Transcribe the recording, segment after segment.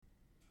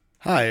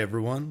Hi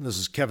everyone, this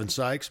is Kevin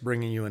Sykes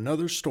bringing you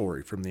another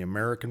story from the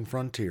American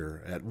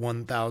frontier at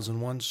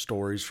 1001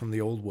 Stories from the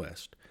Old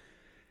West.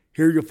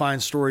 Here you'll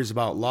find stories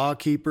about law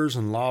keepers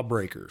and law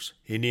breakers,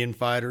 Indian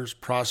fighters,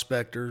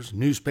 prospectors,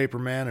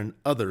 newspapermen, and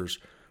others,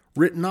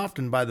 written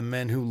often by the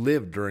men who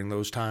lived during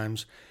those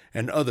times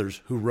and others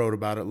who wrote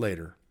about it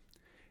later.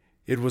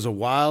 It was a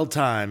wild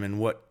time in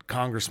what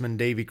Congressman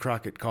Davy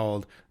Crockett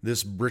called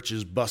this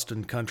britches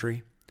bustin'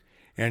 country,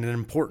 and an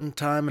important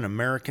time in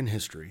American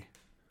history.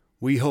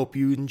 We hope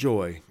you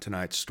enjoy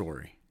tonight's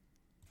story.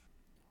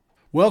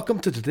 Welcome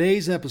to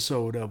today's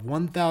episode of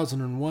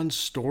 1001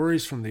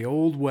 Stories from the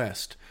Old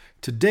West.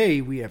 Today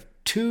we have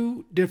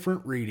two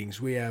different readings.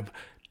 We have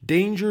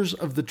Dangers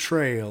of the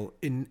Trail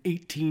in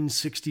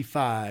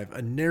 1865,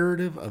 a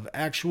narrative of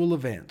actual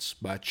events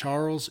by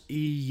Charles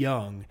E.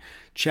 Young,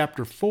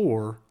 Chapter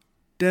 4,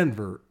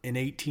 Denver in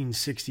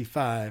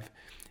 1865,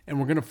 and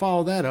we're going to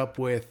follow that up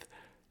with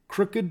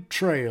Crooked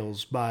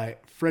Trails by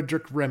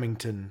Frederick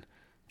Remington,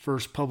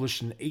 first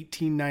published in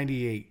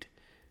 1898,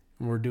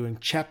 and we're doing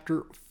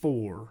Chapter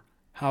 4,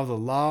 How the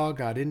Law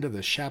Got into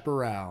the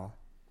Chaparral.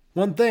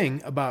 One thing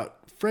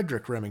about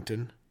Frederick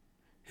Remington,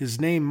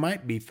 his name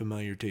might be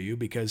familiar to you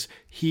because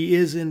he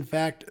is in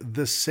fact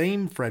the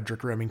same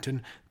Frederick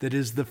Remington that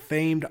is the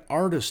famed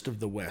artist of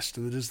the West,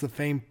 that is the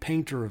famed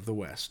painter of the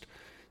West.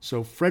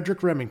 So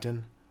Frederick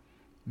Remington,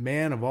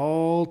 man of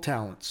all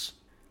talents.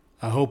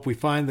 I hope we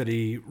find that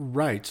he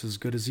writes as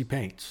good as he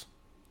paints.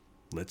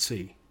 Let's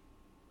see.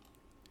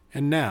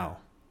 And now,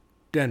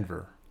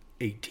 Denver,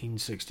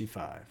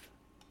 1865.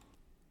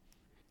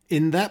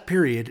 In that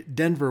period,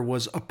 Denver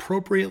was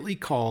appropriately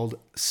called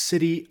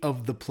City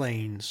of the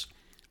Plains.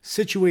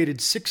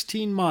 Situated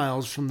 16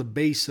 miles from the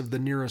base of the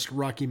nearest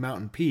Rocky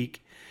Mountain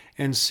peak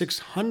and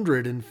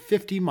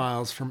 650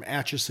 miles from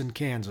Atchison,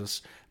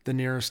 Kansas, the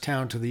nearest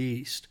town to the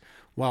east,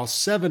 while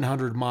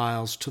 700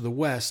 miles to the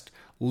west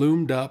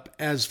loomed up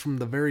as from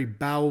the very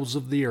bowels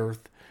of the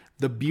earth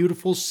the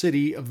beautiful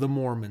city of the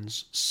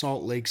Mormons,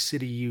 Salt Lake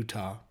City,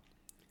 Utah.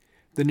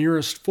 The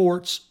nearest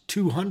forts,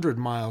 200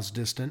 miles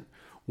distant,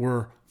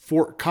 were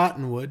Fort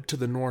Cottonwood to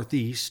the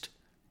northeast,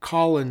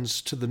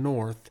 Collins to the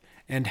north,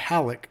 and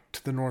Halleck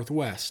to the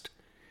northwest.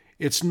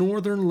 Its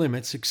northern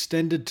limits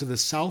extended to the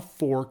South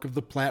Fork of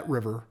the Platte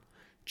River,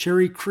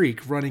 Cherry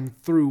Creek running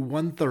through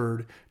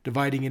 1/3,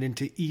 dividing it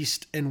into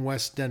East and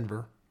West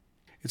Denver.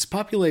 Its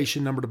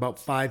population numbered about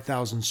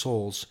 5,000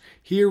 souls.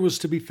 Here was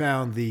to be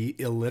found the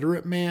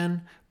illiterate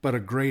man, but a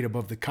grade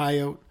above the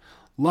coyote,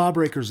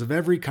 lawbreakers of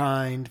every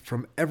kind,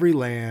 from every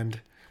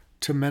land,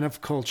 to men of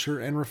culture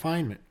and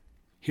refinement.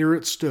 Here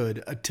it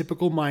stood, a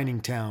typical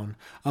mining town,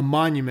 a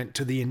monument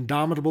to the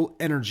indomitable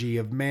energy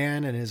of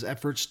man and his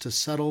efforts to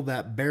settle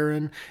that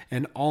barren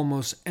and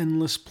almost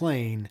endless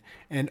plain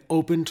and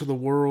open to the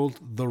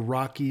world the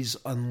Rockies'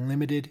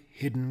 unlimited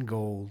hidden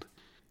gold.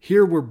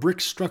 Here were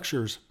brick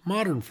structures,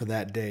 modern for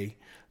that day,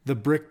 the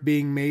brick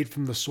being made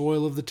from the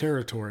soil of the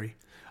territory,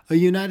 a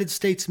United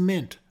States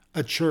mint,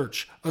 a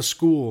church, a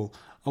school,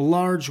 a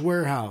large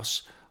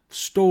warehouse,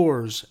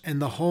 stores, and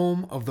the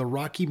home of the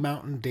Rocky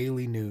Mountain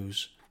Daily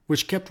News,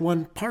 which kept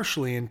one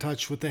partially in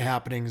touch with the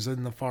happenings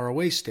in the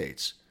faraway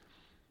states.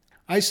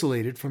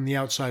 Isolated from the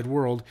outside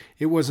world,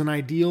 it was an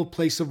ideal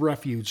place of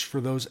refuge for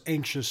those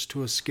anxious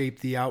to escape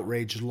the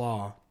outraged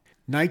law.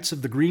 Knights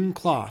of the green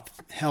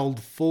cloth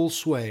held full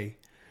sway.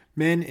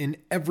 Men in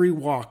every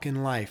walk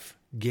in life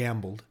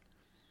gambled.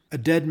 A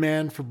dead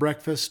man for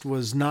breakfast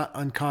was not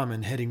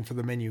uncommon heading for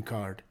the menu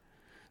card.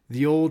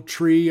 The old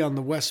tree on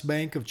the west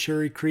bank of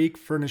Cherry Creek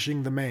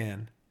furnishing the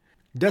man.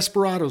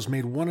 Desperados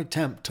made one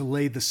attempt to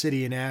lay the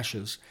city in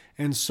ashes,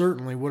 and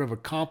certainly would have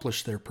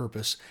accomplished their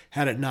purpose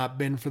had it not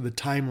been for the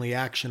timely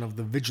action of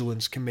the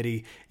Vigilance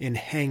Committee in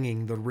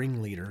hanging the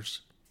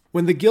ringleaders.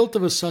 When the guilt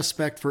of a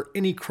suspect for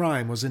any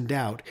crime was in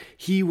doubt,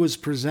 he was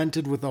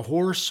presented with a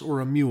horse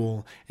or a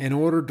mule and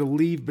ordered to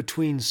leave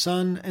between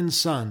sun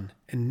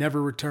and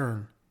never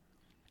return.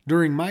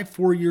 During my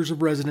 4 years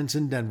of residence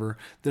in Denver,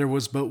 there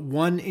was but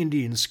one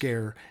Indian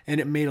scare,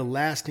 and it made a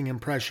lasting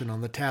impression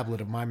on the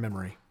tablet of my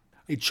memory.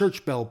 A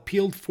church bell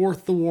pealed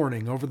forth the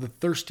warning over the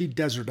thirsty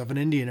desert of an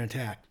Indian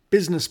attack.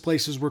 Business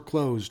places were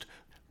closed.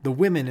 The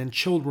women and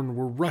children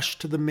were rushed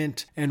to the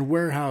mint and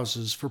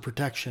warehouses for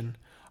protection.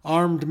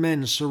 Armed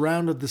men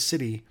surrounded the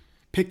city.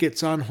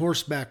 Pickets on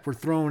horseback were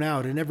thrown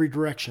out in every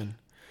direction.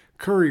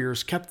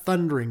 Couriers kept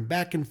thundering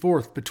back and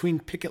forth between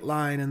picket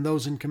line and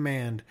those in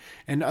command,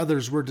 and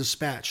others were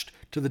dispatched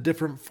to the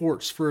different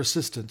forts for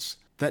assistance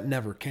that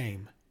never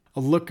came. A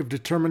look of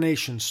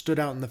determination stood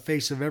out in the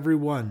face of every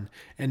one,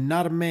 and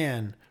not a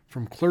man,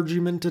 from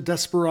clergyman to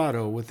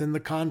desperado within the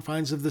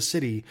confines of the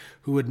city,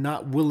 who would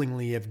not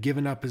willingly have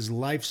given up his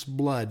life's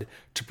blood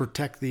to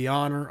protect the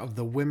honor of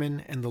the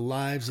women and the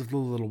lives of the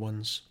little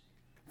ones.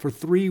 For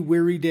 3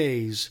 weary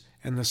days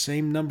and the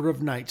same number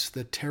of nights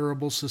the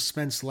terrible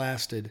suspense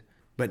lasted,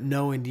 but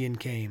no Indian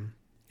came.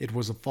 It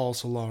was a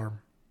false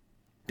alarm.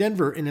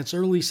 Denver, in its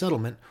early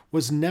settlement,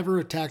 was never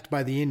attacked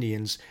by the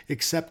Indians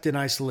except in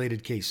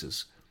isolated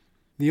cases.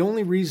 The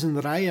only reason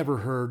that I ever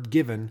heard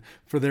given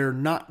for their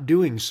not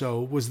doing so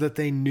was that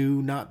they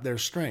knew not their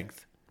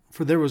strength.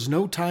 For there was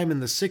no time in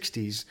the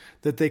 60s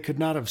that they could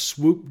not have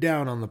swooped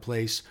down on the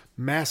place,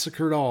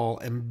 massacred all,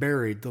 and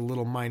buried the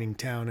little mining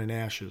town in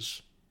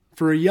ashes.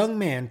 For a young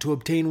man to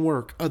obtain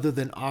work other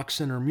than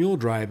oxen or mule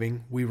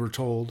driving, we were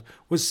told,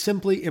 was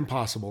simply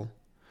impossible.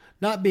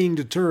 Not being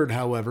deterred,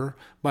 however,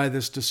 by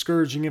this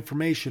discouraging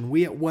information,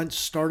 we at once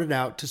started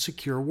out to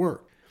secure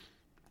work.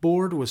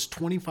 Board was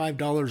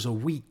 $25 a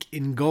week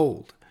in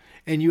gold,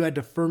 and you had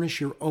to furnish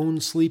your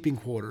own sleeping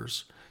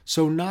quarters,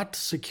 so not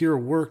to secure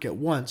work at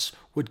once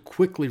would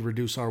quickly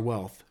reduce our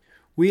wealth.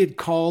 We had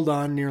called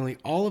on nearly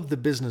all of the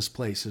business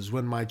places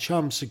when my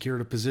chum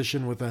secured a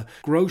position with a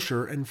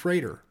grocer and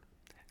freighter.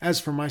 As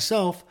for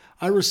myself,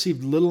 I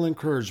received little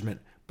encouragement,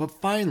 but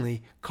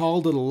finally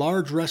called at a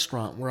large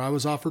restaurant where I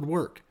was offered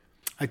work.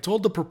 I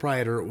told the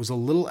proprietor it was a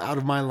little out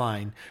of my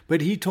line,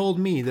 but he told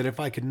me that if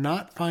I could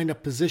not find a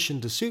position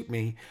to suit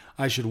me,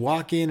 I should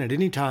walk in at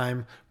any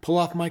time, pull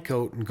off my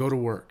coat, and go to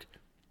work,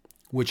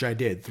 which I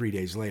did 3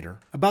 days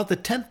later. About the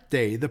 10th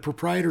day, the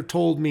proprietor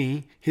told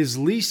me his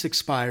lease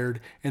expired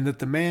and that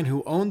the man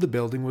who owned the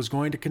building was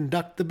going to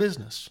conduct the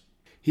business.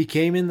 He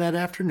came in that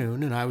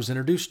afternoon and I was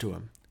introduced to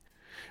him.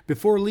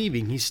 Before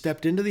leaving, he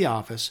stepped into the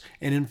office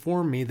and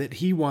informed me that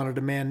he wanted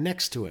a man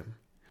next to him,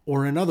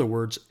 or in other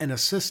words, an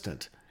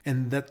assistant,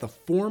 and that the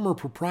former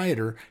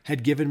proprietor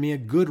had given me a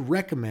good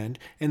recommend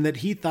and that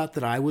he thought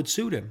that I would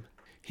suit him.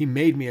 He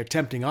made me a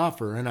tempting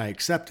offer and I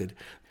accepted.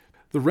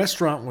 The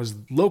restaurant was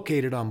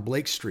located on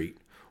Blake Street,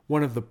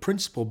 one of the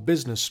principal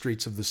business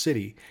streets of the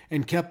city,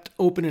 and kept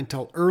open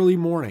until early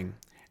morning,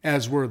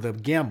 as were the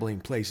gambling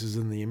places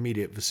in the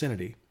immediate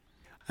vicinity.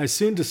 I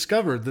soon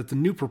discovered that the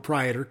new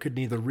proprietor could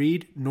neither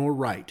read nor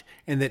write,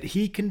 and that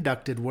he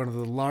conducted one of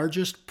the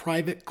largest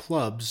private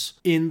clubs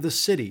in the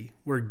city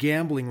where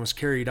gambling was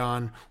carried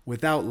on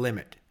without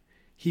limit.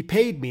 He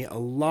paid me a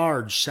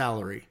large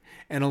salary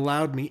and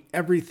allowed me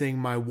everything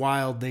my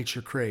wild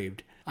nature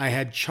craved. I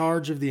had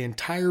charge of the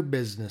entire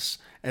business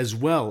as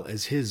well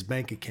as his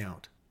bank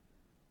account.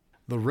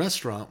 The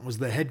restaurant was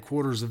the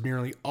headquarters of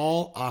nearly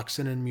all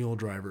oxen and mule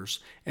drivers,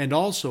 and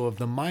also of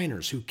the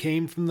miners who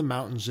came from the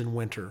mountains in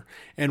winter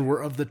and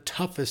were of the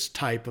toughest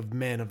type of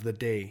men of the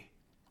day.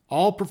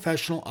 All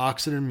professional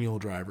oxen and mule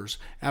drivers,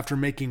 after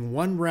making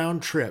one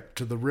round trip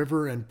to the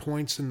river and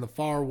points in the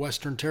far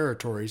western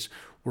territories,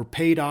 were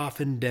paid off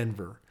in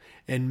Denver,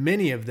 and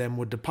many of them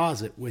would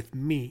deposit with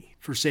me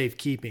for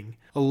safekeeping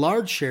a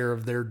large share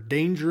of their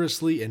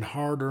dangerously and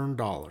hard-earned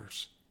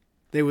dollars.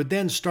 They would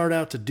then start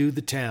out to do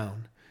the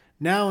town,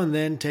 now and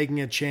then taking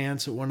a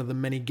chance at one of the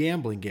many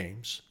gambling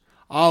games,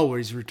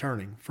 always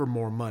returning for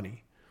more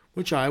money,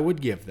 which I would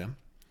give them,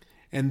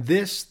 and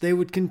this they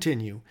would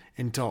continue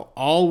until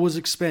all was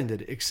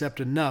expended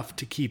except enough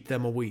to keep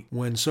them a week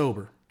when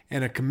sober,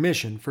 and a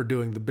commission for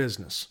doing the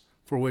business,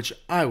 for which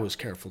I was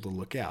careful to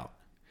look out.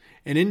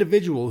 An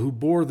individual who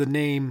bore the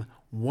name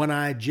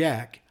One-Eyed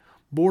Jack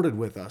boarded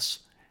with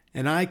us,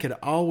 and I could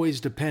always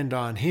depend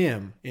on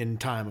him in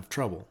time of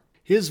trouble.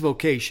 His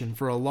vocation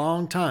for a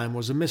long time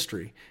was a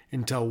mystery,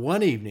 until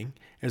one evening,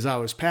 as I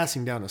was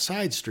passing down a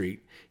side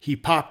street, he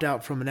popped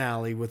out from an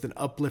alley with an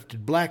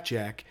uplifted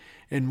blackjack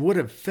and would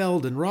have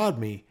felled and robbed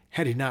me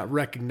had he not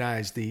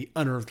recognized the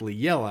unearthly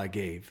yell I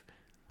gave.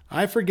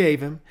 I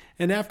forgave him,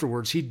 and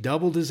afterwards he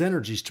doubled his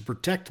energies to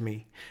protect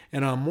me,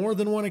 and on more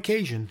than one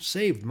occasion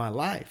saved my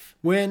life.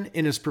 When,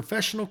 in his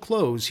professional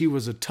clothes, he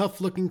was a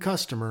tough-looking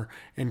customer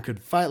and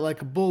could fight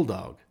like a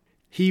bulldog,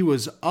 he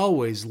was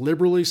always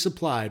liberally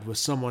supplied with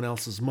someone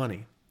else's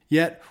money.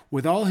 Yet,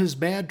 with all his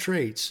bad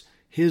traits,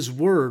 his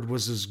word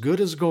was as good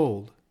as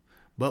gold.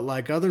 But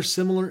like other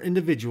similar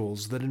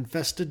individuals that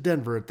infested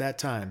Denver at that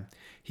time,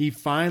 he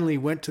finally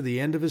went to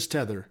the end of his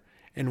tether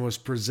and was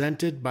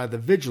presented by the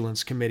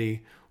Vigilance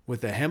Committee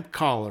with a hemp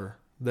collar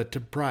that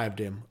deprived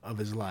him of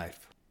his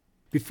life.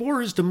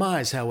 Before his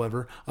demise,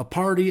 however, a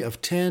party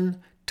of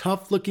 10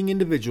 tough-looking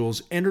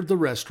individuals entered the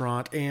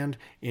restaurant and,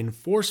 in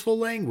forceful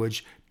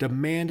language,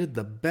 demanded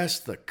the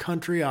best the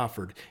country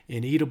offered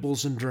in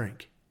eatables and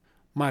drink.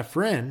 My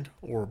friend,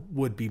 or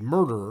would-be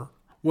murderer,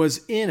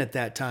 was in at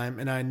that time,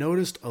 and I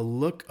noticed a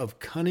look of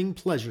cunning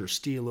pleasure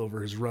steal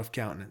over his rough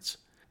countenance.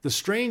 The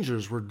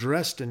strangers were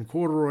dressed in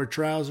corduroy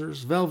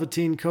trousers,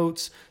 velveteen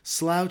coats,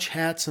 slouch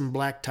hats, and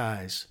black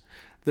ties.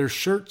 Their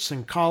shirts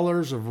and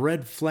collars of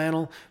red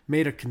flannel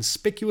made a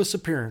conspicuous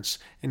appearance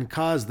and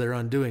caused their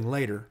undoing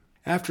later.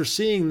 After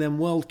seeing them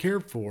well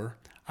cared for,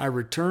 I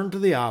returned to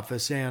the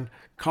office and,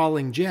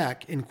 calling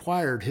Jack,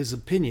 inquired his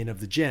opinion of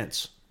the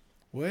gents.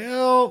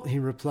 "Well," he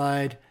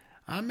replied,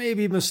 "I may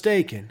be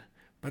mistaken,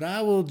 but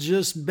I will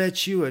just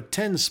bet you a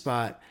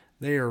 10-spot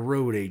they are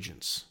road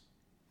agents."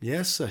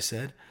 "Yes," I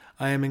said,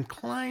 "I am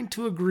inclined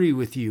to agree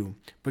with you,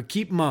 but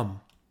keep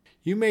mum.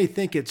 You may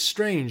think it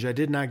strange I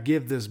did not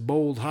give this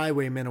bold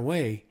highwayman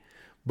away,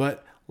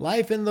 but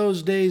life in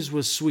those days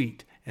was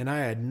sweet, and I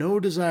had no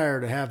desire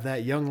to have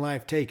that young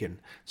life taken,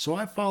 so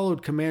I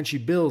followed Comanche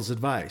Bill's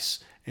advice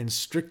and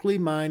strictly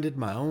minded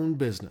my own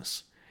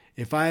business.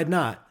 If I had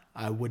not,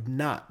 I would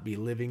not be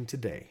living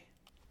today.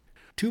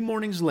 2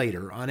 mornings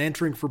later, on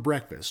entering for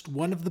breakfast,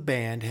 one of the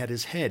band had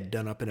his head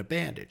done up in a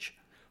bandage.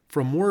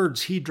 From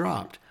words he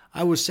dropped,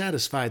 I was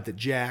satisfied that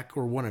Jack,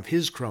 or one of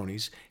his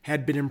cronies,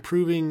 had been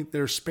improving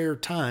their spare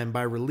time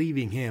by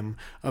relieving him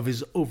of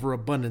his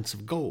overabundance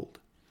of gold.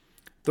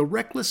 The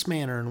reckless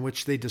manner in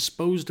which they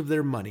disposed of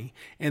their money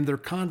and their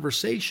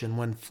conversation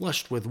when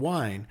flushed with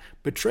wine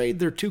betrayed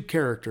their two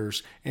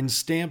characters and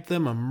stamped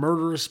them a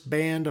murderous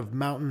band of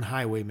mountain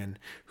highwaymen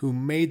who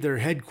made their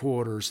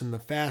headquarters in the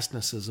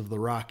fastnesses of the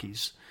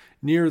Rockies,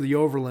 near the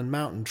Overland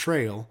Mountain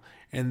Trail,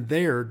 and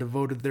there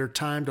devoted their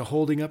time to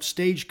holding up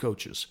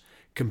stagecoaches,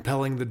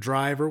 compelling the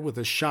driver with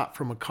a shot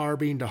from a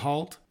carbine to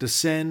halt,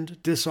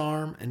 descend,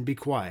 disarm, and be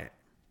quiet.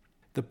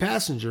 The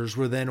passengers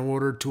were then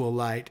ordered to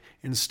alight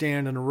and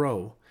stand in a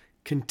row,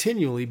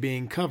 continually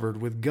being covered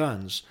with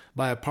guns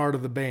by a part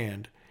of the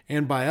band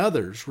and by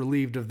others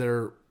relieved of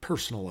their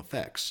personal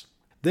effects.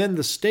 Then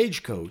the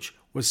stagecoach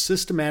was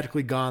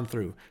systematically gone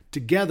through,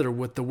 together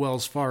with the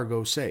Wells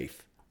Fargo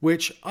safe,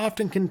 which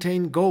often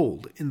contained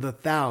gold in the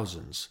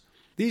thousands.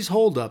 These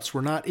holdups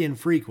were not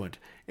infrequent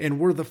and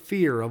were the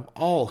fear of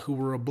all who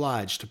were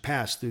obliged to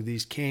pass through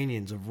these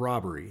canyons of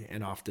robbery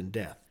and often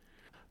death.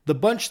 The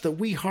bunch that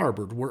we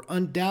harbored were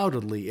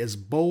undoubtedly as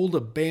bold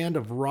a band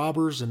of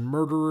robbers and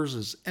murderers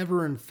as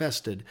ever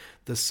infested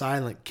the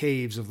silent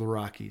caves of the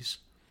Rockies.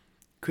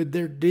 Could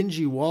their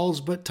dingy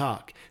walls but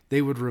talk,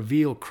 they would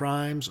reveal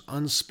crimes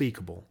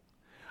unspeakable.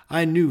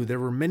 I knew there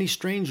were many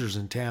strangers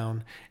in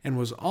town and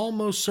was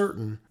almost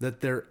certain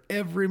that their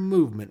every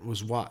movement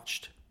was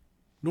watched.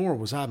 Nor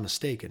was I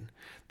mistaken.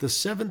 The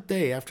 7th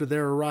day after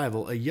their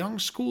arrival, a young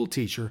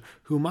schoolteacher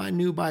whom I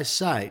knew by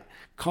sight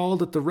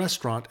called at the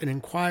restaurant and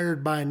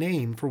inquired by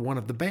name for one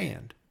of the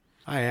band.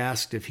 I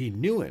asked if he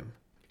knew him.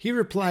 He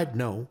replied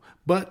no,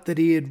 but that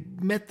he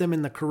had met them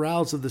in the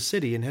corrals of the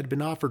city and had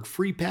been offered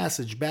free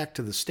passage back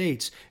to the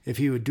States if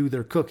he would do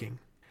their cooking.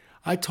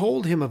 I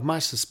told him of my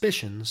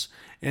suspicions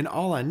and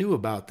all I knew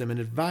about them and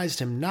advised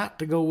him not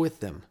to go with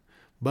them,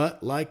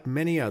 but like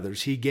many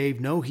others, he gave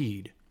no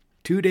heed.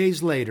 2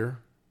 days later,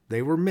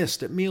 they were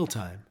missed at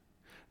mealtime.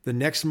 The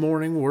next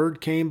morning,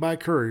 word came by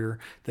courier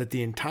that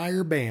the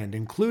entire band,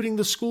 including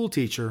the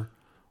schoolteacher,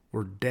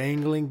 were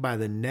dangling by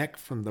the neck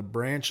from the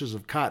branches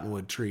of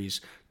cottonwood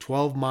trees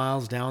 12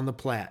 miles down the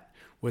Platte,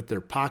 with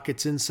their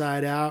pockets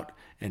inside out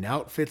and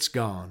outfits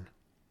gone.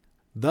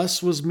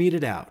 Thus was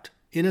meted out,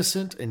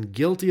 innocent and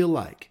guilty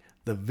alike,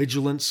 the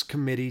Vigilance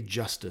Committee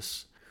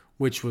justice,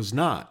 which was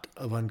not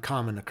of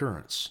uncommon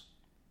occurrence.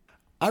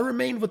 I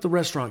remained with the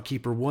restaurant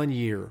keeper 1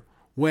 year,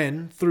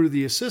 when, through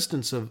the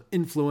assistance of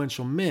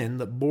influential men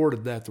that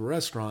boarded at the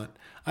restaurant,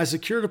 I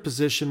secured a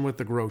position with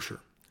the grocer.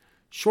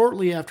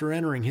 Shortly after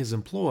entering his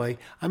employ,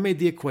 I made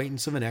the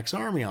acquaintance of an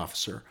ex-Army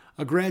officer,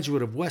 a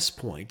graduate of West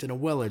Point and a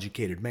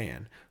well-educated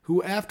man,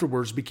 who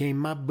afterwards became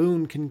my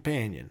boon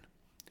companion.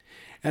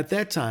 At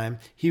that time,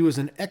 he was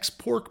an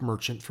ex-pork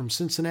merchant from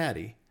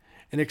Cincinnati,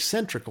 an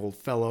eccentric old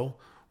fellow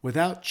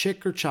without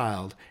chick or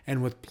child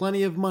and with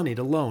plenty of money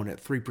to loan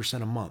at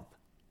 3% a month.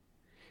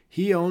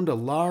 He owned a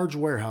large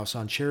warehouse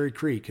on Cherry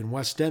Creek in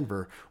West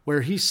Denver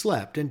where he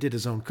slept and did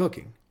his own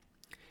cooking.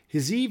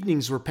 His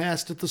evenings were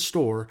passed at the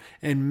store,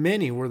 and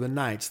many were the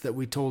nights that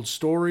we told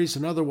stories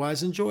and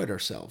otherwise enjoyed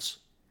ourselves.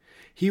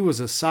 He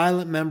was a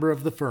silent member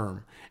of the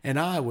firm, and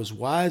I was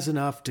wise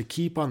enough to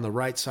keep on the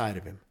right side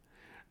of him.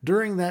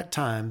 During that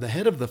time, the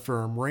head of the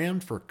firm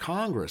ran for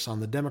Congress on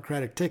the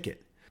Democratic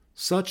ticket.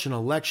 Such an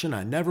election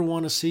I never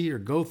want to see or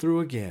go through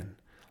again.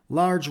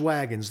 Large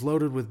wagons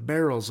loaded with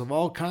barrels of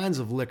all kinds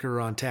of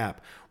liquor on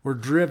tap were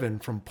driven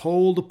from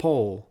pole to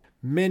pole.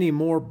 Many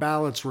more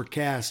ballots were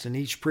cast in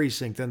each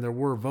precinct than there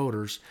were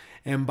voters,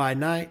 and by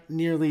night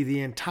nearly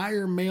the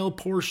entire male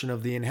portion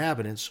of the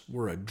inhabitants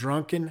were a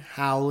drunken,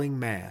 howling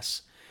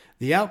mass.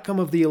 The outcome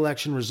of the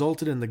election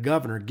resulted in the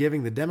governor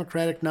giving the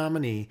Democratic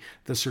nominee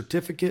the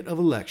certificate of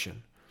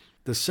election,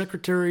 the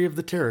secretary of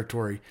the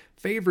territory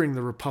favoring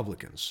the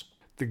Republicans.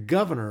 The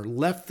governor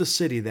left the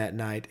city that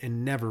night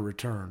and never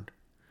returned.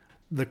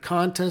 The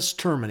contest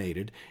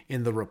terminated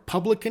in the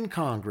Republican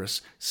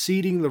Congress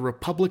seating the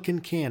Republican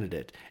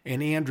candidate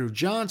and Andrew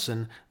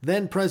Johnson,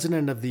 then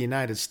President of the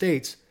United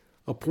States,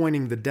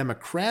 appointing the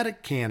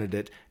Democratic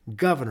candidate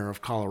governor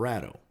of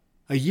Colorado.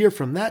 A year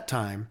from that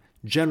time,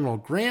 General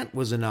Grant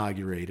was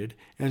inaugurated,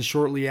 and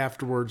shortly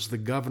afterwards the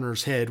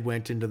governor's head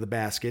went into the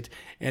basket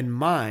and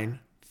mine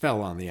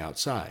fell on the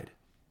outside.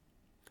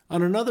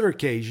 On another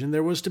occasion,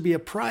 there was to be a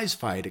prize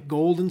fight at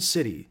Golden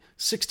City,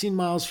 16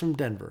 miles from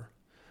Denver.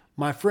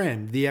 My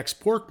friend, the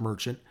ex-pork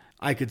merchant,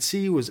 I could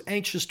see was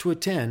anxious to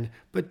attend,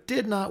 but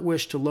did not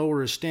wish to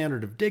lower his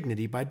standard of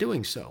dignity by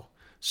doing so.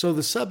 So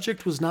the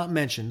subject was not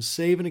mentioned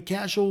save in a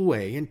casual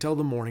way until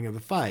the morning of the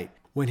fight,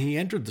 when he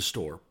entered the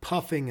store,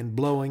 puffing and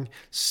blowing,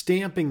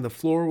 stamping the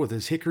floor with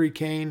his hickory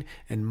cane,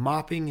 and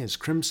mopping his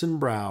crimson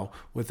brow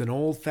with an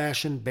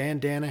old-fashioned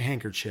bandana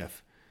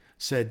handkerchief.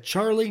 Said,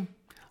 "Charlie,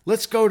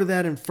 let's go to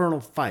that infernal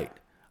fight.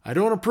 I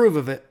don't approve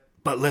of it,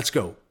 but let's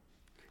go."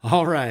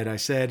 "All right," I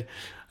said.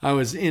 I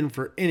was in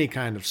for any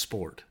kind of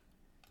sport.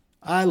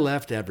 I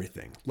left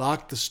everything,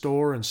 locked the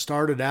store, and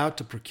started out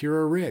to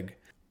procure a rig,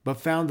 but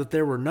found that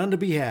there were none to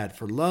be had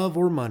for love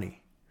or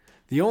money.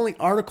 The only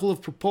article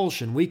of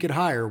propulsion we could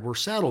hire were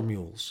saddle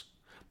mules.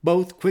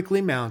 Both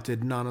quickly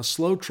mounted and on a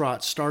slow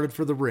trot started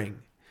for the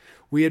ring.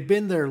 We had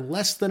been there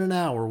less than an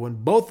hour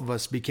when both of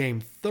us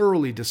became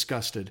thoroughly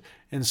disgusted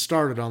and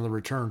started on the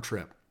return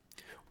trip.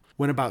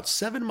 When about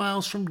 7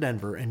 miles from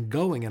Denver and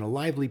going at a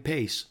lively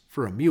pace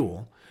for a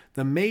mule,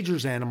 the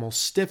Major's animal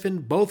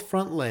stiffened both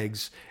front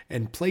legs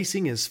and,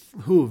 placing his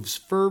hooves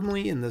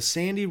firmly in the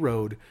sandy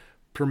road,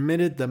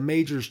 permitted the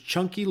Major's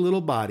chunky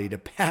little body to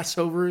pass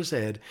over his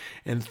head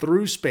and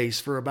through space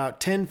for about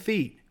 10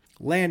 feet,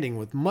 landing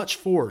with much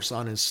force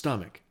on his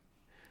stomach.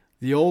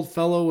 The old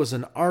fellow was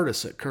an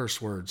artist at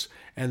curse words,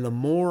 and the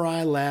more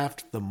I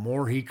laughed, the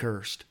more he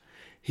cursed.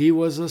 He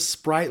was a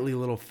sprightly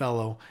little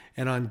fellow,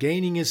 and on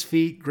gaining his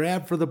feet,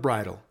 grabbed for the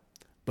bridle.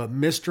 But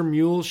Mr.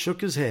 Mule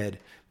shook his head,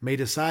 made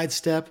a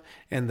sidestep,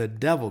 and the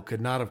devil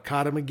could not have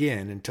caught him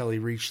again until he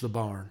reached the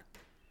barn.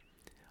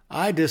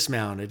 I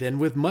dismounted,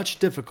 and with much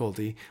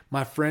difficulty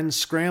my friend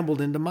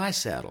scrambled into my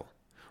saddle,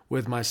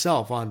 with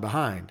myself on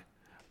behind.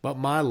 But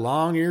my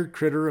long-eared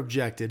critter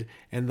objected,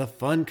 and the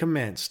fun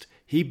commenced.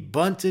 He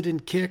bunted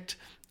and kicked.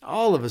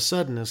 All of a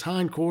sudden his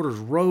hindquarters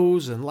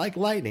rose, and like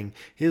lightning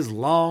his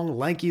long,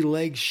 lanky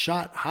legs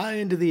shot high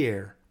into the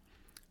air.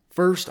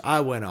 First I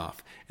went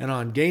off, and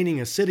on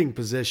gaining a sitting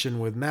position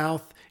with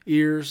mouth,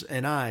 ears,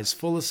 and eyes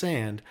full of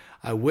sand,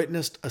 I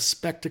witnessed a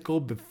spectacle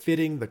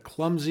befitting the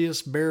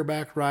clumsiest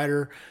bareback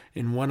rider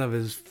in one of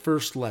his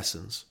first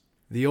lessons.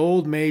 The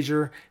old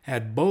Major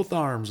had both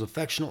arms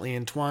affectionately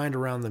entwined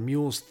around the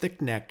mule's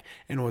thick neck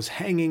and was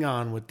hanging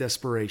on with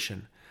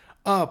desperation.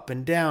 Up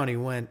and down he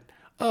went.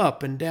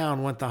 Up and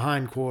down went the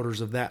hindquarters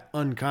of that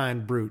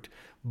unkind brute,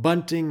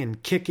 bunting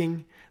and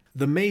kicking,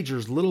 the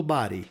Major's little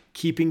body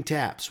keeping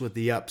taps with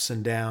the ups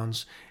and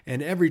downs,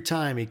 and every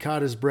time he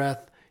caught his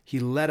breath, he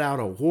let out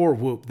a war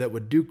whoop that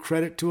would do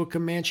credit to a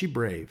Comanche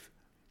brave.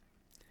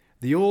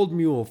 The old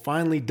mule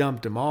finally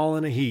dumped him all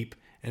in a heap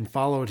and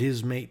followed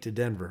his mate to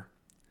Denver.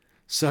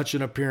 Such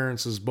an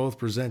appearance as both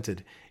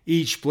presented,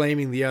 each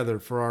blaming the other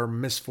for our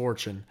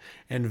misfortune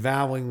and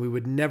vowing we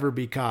would never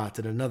be caught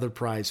in another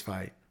prize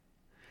fight.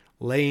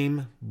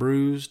 Lame,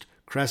 bruised,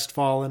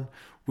 crestfallen,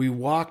 we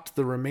walked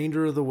the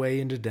remainder of the way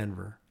into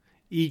Denver.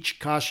 Each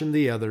cautioned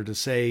the other to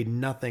say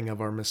nothing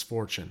of our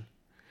misfortune.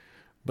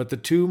 But the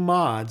two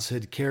Mauds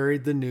had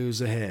carried the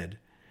news ahead,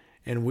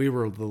 and we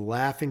were the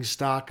laughing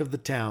stock of the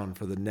town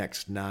for the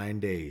next 9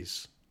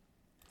 days.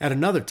 At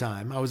another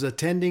time, I was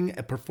attending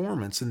a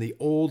performance in the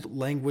Old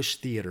Languish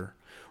Theater,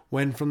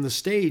 when from the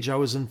stage I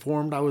was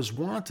informed I was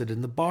wanted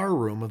in the bar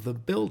room of the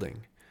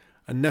building,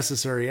 a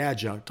necessary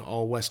adjunct to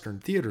all Western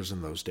theaters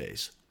in those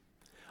days.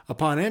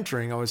 Upon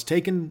entering, I was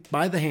taken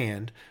by the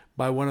hand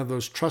by one of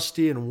those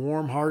trusty and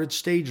warm-hearted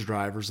stage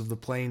drivers of the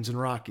Plains and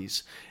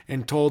Rockies,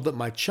 and told that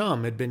my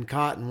chum had been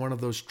caught in one of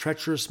those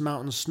treacherous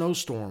mountain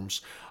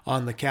snowstorms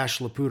on the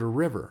Cashlaputa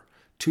River,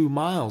 2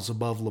 miles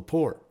above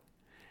LaPorte,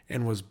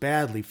 and was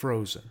badly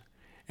frozen,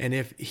 and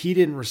if he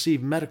didn't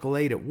receive medical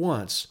aid at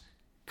once,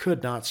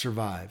 could not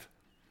survive.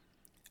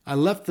 I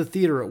left the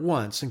theater at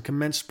once and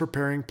commenced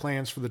preparing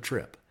plans for the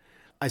trip.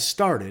 I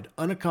started,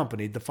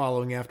 unaccompanied, the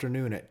following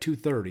afternoon at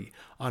 2:30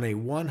 on a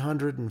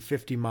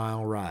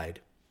 150-mile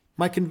ride.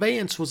 My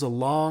conveyance was a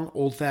long,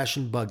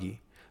 old-fashioned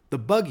buggy. The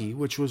buggy,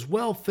 which was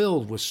well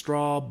filled with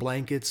straw,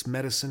 blankets,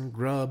 medicine,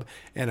 grub,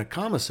 and a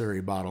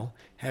commissary bottle,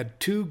 had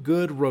 2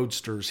 good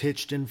roadsters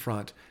hitched in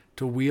front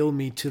to wheel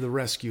me to the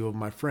rescue of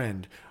my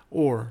friend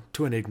or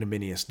to an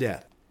ignominious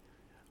death.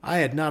 I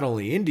had not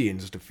only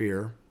Indians to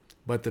fear,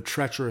 but the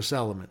treacherous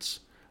elements.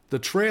 The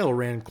trail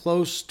ran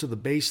close to the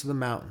base of the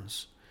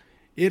mountains.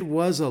 It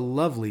was a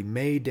lovely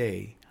May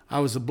day. I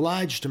was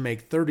obliged to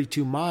make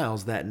 32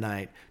 miles that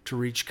night to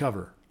reach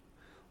cover.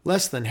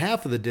 Less than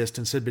half of the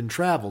distance had been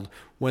traveled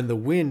when the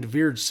wind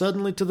veered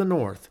suddenly to the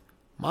north,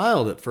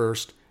 mild at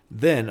first,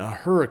 then a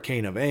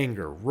hurricane of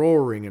anger,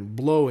 roaring and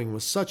blowing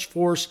with such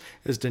force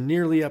as to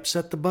nearly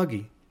upset the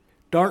buggy.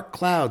 Dark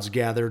clouds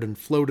gathered and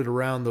floated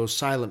around those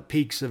silent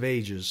peaks of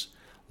ages.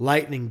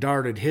 Lightning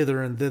darted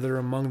hither and thither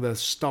among the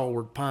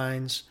stalwart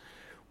pines,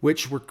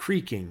 which were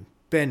creaking,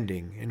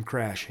 bending, and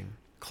crashing.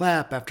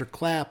 Clap after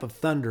clap of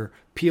thunder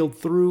pealed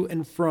through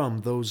and from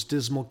those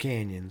dismal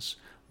canyons,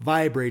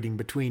 vibrating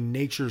between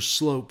nature's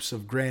slopes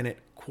of granite,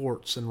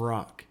 quartz, and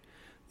rock.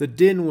 The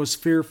din was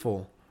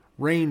fearful.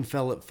 Rain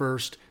fell at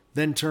first,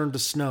 then turned to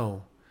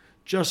snow.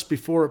 Just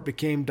before it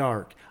became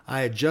dark,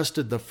 I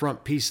adjusted the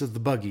front piece of the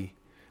buggy.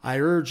 I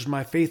urged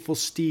my faithful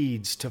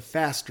steeds to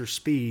faster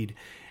speed,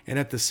 and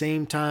at the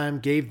same time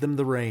gave them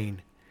the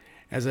rein.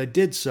 As I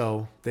did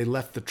so, they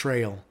left the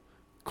trail.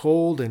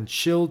 Cold and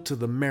chilled to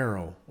the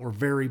marrow, or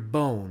very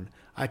bone,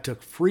 I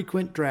took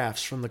frequent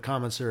draughts from the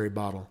commissary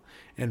bottle,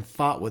 and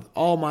fought with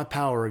all my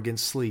power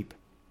against sleep.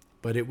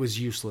 But it was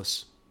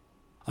useless.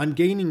 On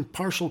gaining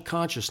partial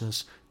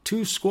consciousness,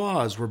 2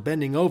 squaws were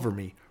bending over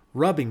me,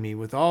 rubbing me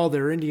with all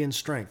their Indian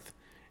strength,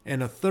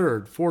 and a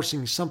third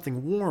forcing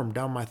something warm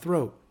down my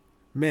throat.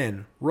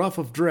 Men, rough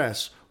of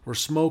dress, were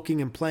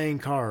smoking and playing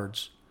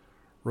cards.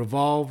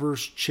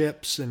 Revolvers,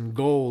 chips, and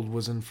gold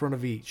was in front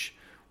of each,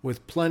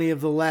 with plenty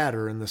of the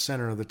latter in the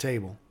center of the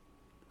table.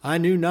 I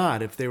knew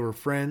not if they were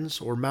friends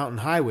or mountain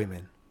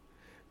highwaymen.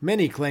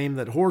 Many claim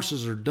that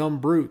horses are dumb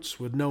brutes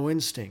with no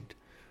instinct,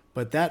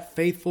 but that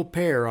faithful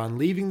pair, on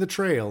leaving the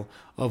trail,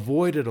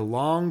 avoided a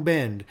long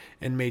bend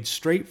and made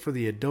straight for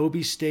the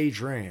Adobe Stage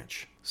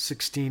Ranch,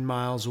 16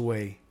 miles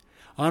away.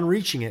 On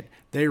reaching it,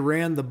 they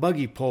ran the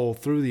buggy pole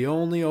through the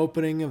only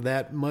opening of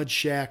that mud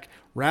shack,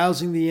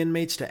 rousing the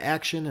inmates to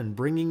action and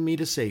bringing me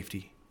to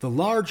safety. The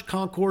large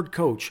Concord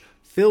coach,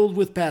 filled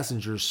with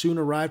passengers, soon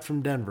arrived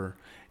from Denver,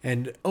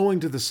 and, owing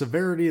to the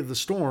severity of the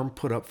storm,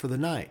 put up for the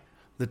night.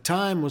 The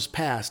time was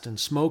passed in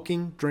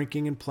smoking,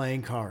 drinking, and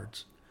playing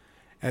cards.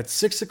 At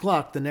 6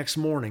 o'clock the next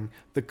morning,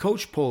 the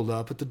coach pulled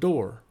up at the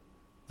door.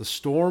 The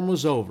storm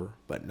was over,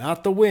 but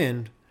not the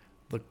wind.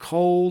 The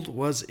cold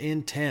was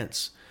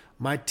intense.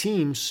 My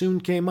team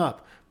soon came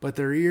up, but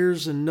their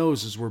ears and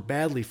noses were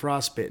badly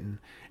frostbitten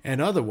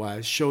and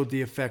otherwise showed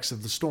the effects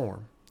of the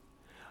storm.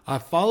 I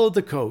followed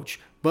the coach,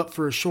 but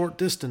for a short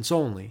distance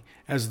only,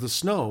 as the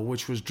snow,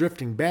 which was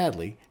drifting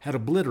badly, had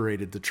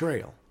obliterated the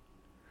trail.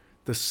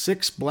 The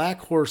 6 black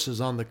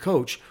horses on the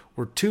coach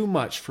were too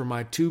much for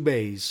my 2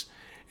 bays,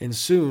 and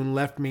soon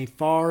left me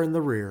far in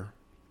the rear.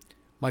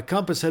 My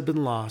compass had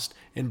been lost,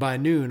 and by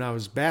noon I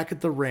was back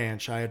at the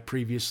ranch I had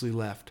previously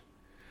left,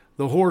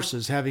 the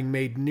horses having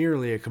made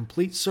nearly a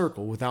complete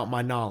circle without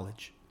my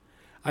knowledge.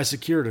 I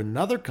secured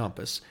another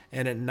compass,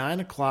 and at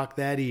 9 o'clock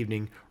that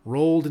evening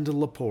rolled into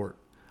LaPorte,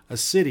 a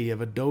city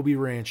of adobe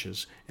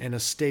ranches and a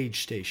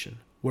stage station,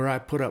 where I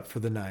put up for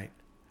the night.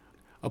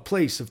 A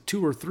place of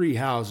 2 or 3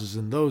 houses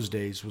in those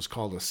days was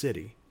called a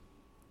city.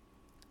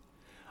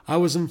 I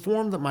was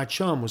informed that my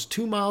chum was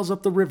 2 miles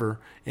up the river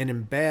and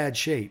in bad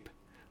shape.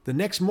 The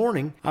next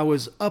morning I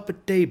was up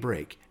at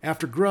daybreak.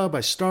 After grub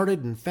I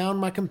started and found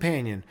my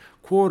companion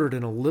quartered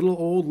in a little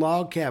old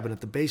log cabin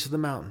at the base of the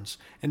mountains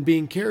and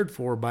being cared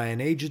for by an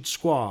aged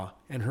squaw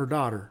and her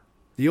daughter,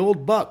 the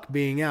old buck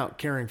being out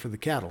caring for the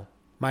cattle.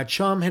 My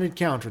chum had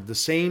encountered the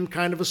same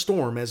kind of a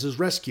storm as his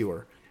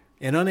rescuer,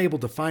 and unable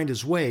to find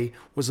his way,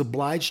 was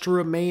obliged to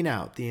remain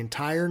out the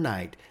entire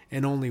night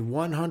and only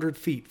 100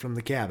 feet from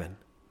the cabin.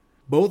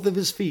 Both of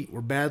his feet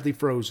were badly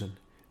frozen.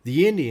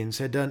 The Indians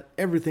had done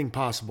everything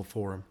possible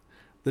for him.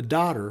 The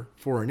daughter,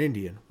 for an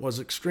Indian, was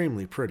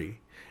extremely pretty,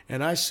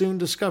 and I soon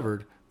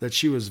discovered that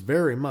she was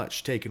very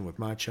much taken with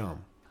my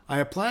chum. I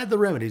applied the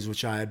remedies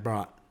which I had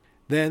brought.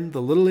 Then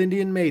the little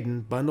Indian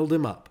maiden bundled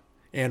him up,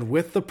 and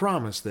with the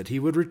promise that he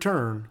would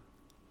return,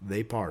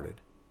 they parted.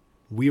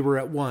 We were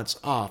at once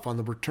off on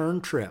the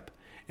return trip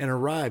and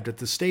arrived at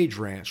the stage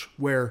ranch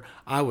where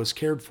I was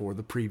cared for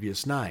the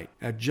previous night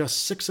at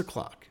just 6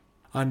 o'clock.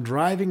 On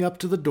driving up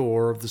to the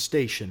door of the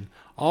station,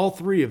 all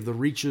 3 of the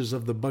reaches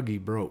of the buggy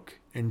broke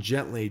and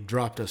gently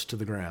dropped us to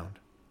the ground.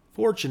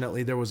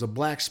 Fortunately, there was a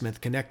blacksmith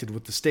connected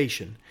with the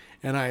station,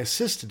 and I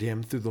assisted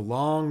him through the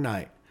long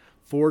night,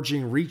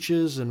 forging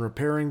reaches and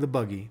repairing the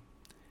buggy.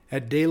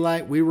 At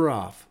daylight we were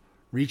off,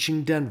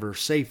 reaching Denver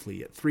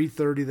safely at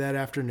 3:30 that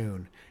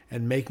afternoon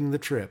and making the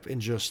trip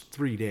in just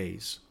 3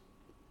 days.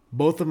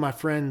 Both of my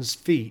friend's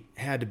feet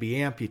had to be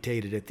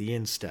amputated at the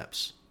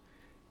insteps.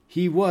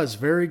 He was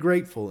very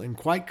grateful and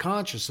quite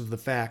conscious of the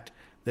fact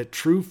that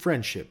true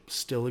friendship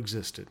still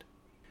existed.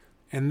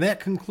 And that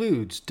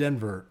concludes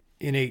Denver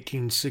in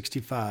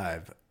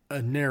 1865,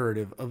 a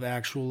narrative of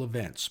actual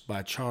events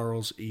by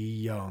Charles E.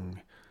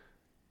 Young.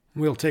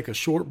 We'll take a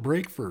short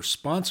break for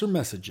sponsor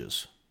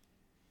messages.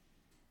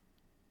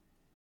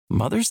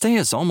 Mother's Day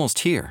is almost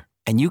here,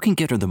 and you can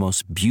get her the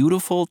most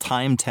beautiful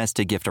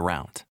time-tested gift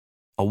around.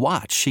 A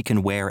watch she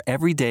can wear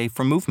every day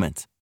from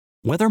Movement.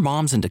 Whether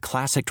mom's into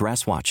classic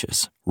dress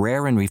watches,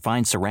 rare and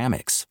refined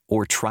ceramics,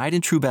 or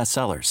tried-and-true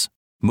bestsellers,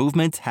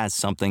 Movement has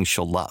something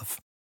she'll love.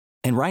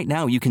 And right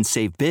now you can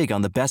save big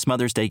on the best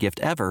Mother's Day gift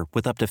ever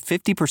with up to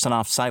 50%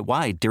 off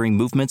site-wide during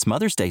Movement's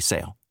Mother's Day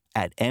sale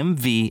at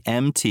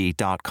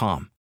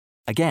MVMT.com.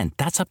 Again,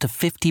 that's up to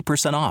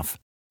 50% off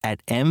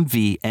at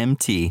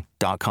MVMT.com.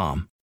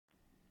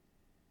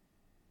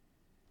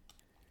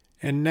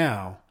 And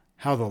now,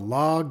 How the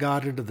Law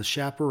Got into the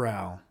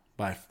Chaparral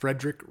by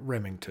Frederick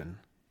Remington,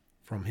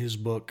 from his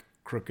book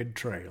Crooked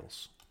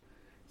Trails.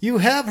 "You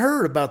have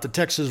heard about the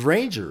Texas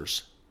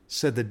Rangers,"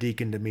 said the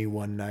deacon to me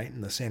one night in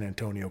the San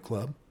Antonio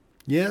Club.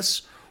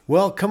 "Yes?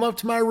 Well, come up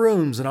to my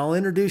rooms and I'll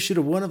introduce you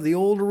to one of the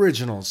old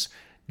originals.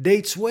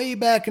 Dates way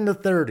back in the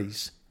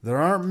 30s. There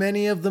aren't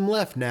many of them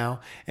left now,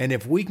 and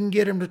if we can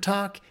get him to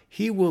talk,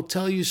 he will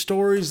tell you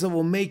stories that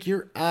will make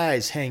your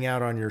eyes hang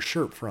out on your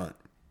shirt front."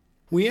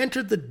 We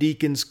entered the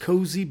deacon's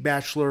cozy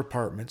bachelor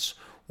apartments,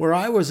 where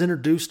I was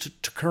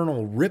introduced to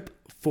Colonel Rip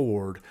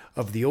Ford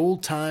of the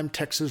old-time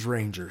Texas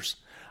Rangers.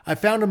 I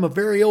found him a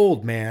very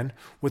old man,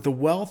 with a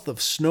wealth of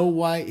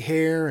snow-white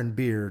hair and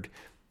beard,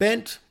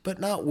 bent but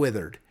not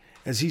withered.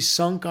 As he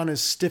sunk on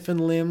his stiffened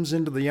limbs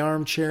into the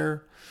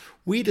armchair,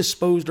 we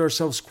disposed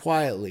ourselves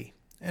quietly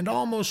and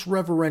almost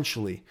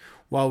reverentially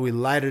while we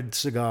lighted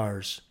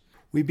cigars.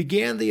 We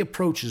began the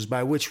approaches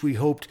by which we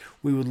hoped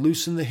we would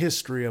loosen the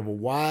history of a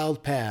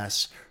wild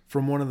pass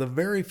from one of the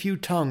very few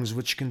tongues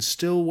which can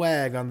still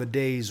wag on the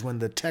days when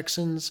the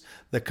Texans,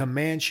 the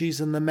Comanches,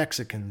 and the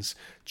Mexicans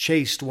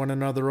chased one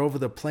another over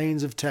the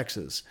plains of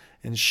Texas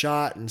and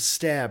shot and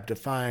stabbed to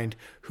find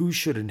who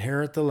should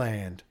inherit the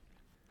land.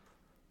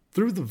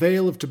 Through the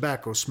veil of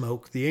tobacco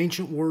smoke, the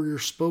ancient warrior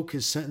spoke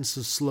his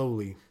sentences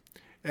slowly,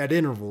 at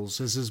intervals,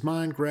 as his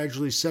mind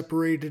gradually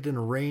separated and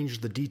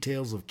arranged the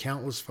details of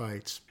countless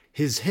fights.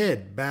 His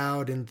head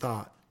bowed in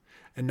thought.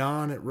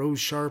 Anon it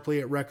rose sharply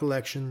at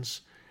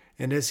recollections,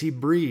 and as he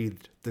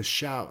breathed, the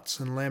shouts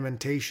and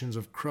lamentations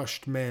of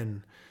crushed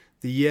men,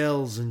 the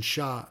yells and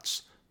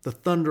shots, the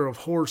thunder of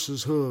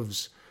horses'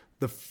 hooves,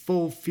 the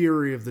full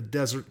fury of the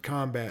desert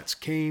combats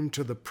came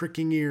to the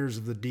pricking ears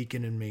of the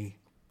deacon and me.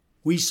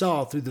 We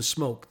saw through the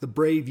smoke the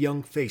brave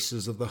young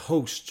faces of the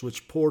hosts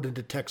which poured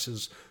into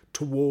Texas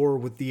to war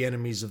with the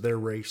enemies of their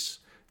race.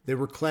 They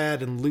were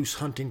clad in loose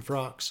hunting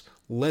frocks,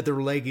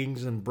 leather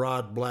leggings, and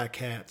broad black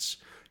hats,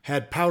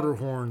 had powder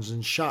horns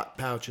and shot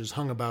pouches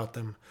hung about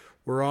them,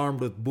 were armed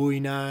with bowie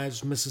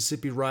knives,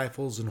 Mississippi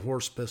rifles, and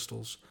horse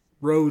pistols,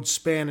 rode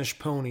Spanish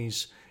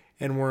ponies,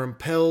 and were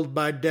impelled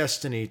by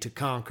destiny to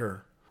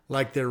conquer,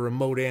 like their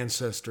remote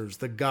ancestors,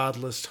 the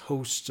godless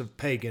hosts of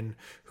pagan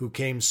who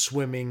came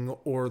swimming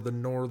o'er the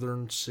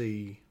northern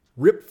sea.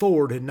 Rip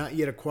Ford had not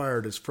yet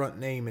acquired his front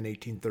name in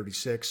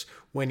 1836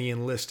 when he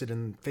enlisted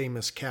in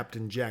famous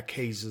Captain Jack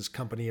Hayes's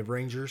company of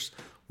Rangers,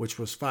 which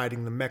was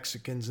fighting the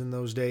Mexicans in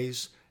those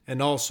days,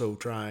 and also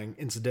trying,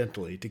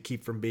 incidentally, to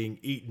keep from being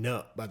eaten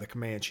up by the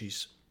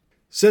Comanches.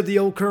 Said the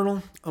old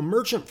colonel, a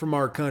merchant from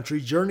our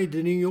country journeyed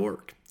to New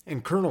York,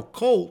 and Colonel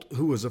Colt,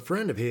 who was a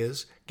friend of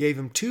his, gave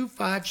him 2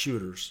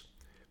 5-shooters.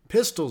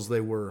 Pistols they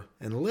were,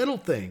 and little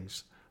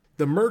things.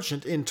 The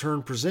merchant in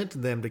turn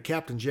presented them to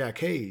Captain Jack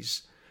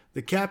Hayes.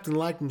 The captain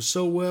liked them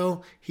so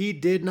well, he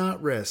did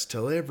not rest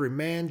till every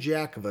man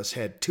jack of us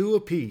had 2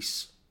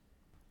 apiece.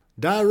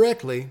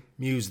 Directly,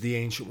 mused the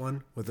ancient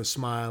one, with a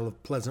smile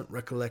of pleasant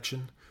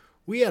recollection,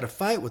 we had a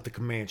fight with the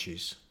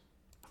Comanches.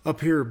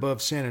 Up here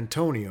above San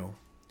Antonio,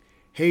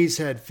 Hayes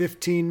had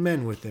 15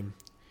 men with him.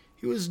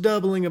 He was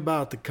doubling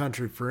about the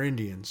country for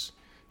Indians.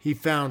 He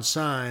found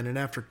sign, and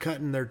after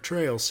cutting their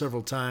trail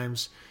several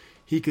times,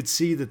 he could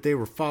see that they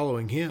were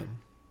following him.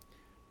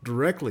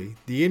 Directly,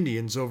 the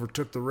Indians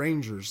overtook the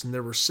Rangers, and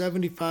there were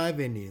 75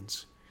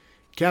 Indians.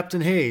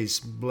 Captain Hayes,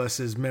 bless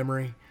his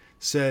memory,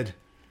 said,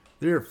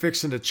 "They're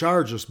fixing to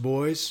charge us,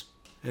 boys,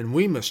 and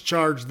we must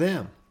charge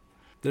them."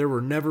 There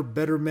were never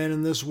better men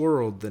in this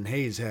world than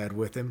Hayes had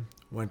with him,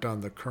 went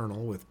on the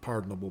colonel with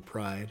pardonable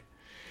pride.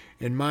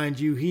 And mind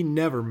you, he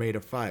never made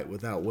a fight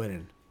without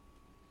winning.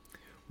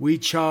 We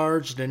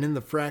charged, and in the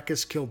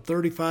fracas killed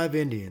 35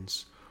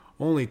 Indians.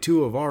 Only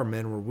 2 of our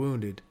men were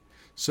wounded.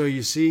 So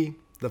you see,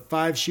 the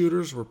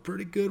 5-shooters were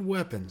pretty good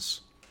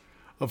weapons.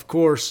 Of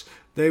course,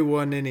 they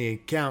wasn't any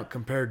account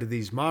compared to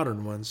these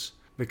modern ones,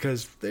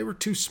 because they were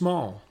too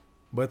small.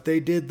 But they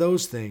did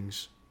those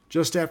things.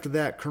 Just after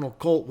that, Colonel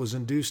Colt was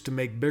induced to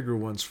make bigger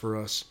ones for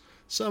us,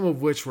 some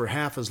of which were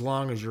half as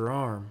long as your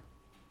arm.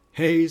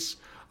 Hayes,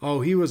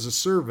 he was a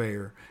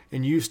surveyor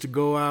and used to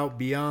go out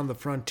beyond the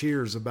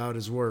frontiers about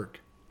his work.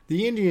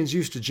 The Indians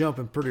used to jump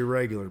him pretty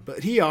regular,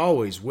 but he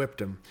always whipped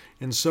them,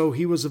 and so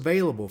he was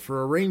available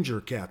for a ranger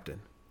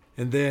captain.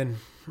 And then,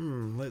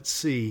 let's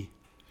see.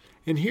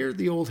 And here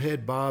the old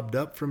head bobbed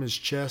up from his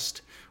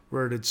chest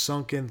where it had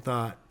sunk in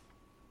thought.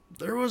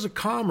 There was a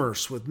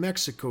commerce with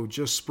Mexico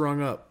just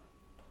sprung up.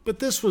 But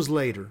this was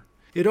later.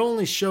 It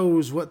only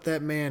shows what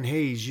that man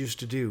Hayes used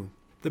to do.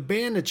 The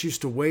bandits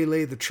used to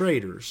waylay the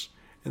traders,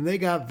 and they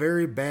got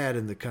very bad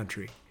in the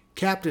country.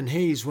 Captain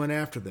Hayes went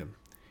after them.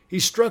 He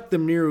struck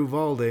them near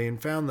Uvalde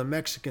and found the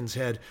Mexicans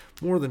had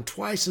more than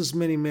twice as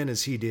many men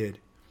as he did.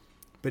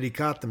 But he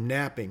caught them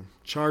napping,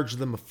 charged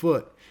them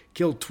afoot,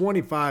 killed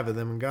 25 of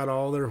them, and got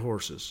all their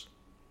horses.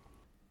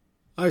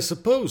 I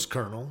suppose,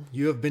 Colonel,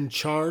 you have been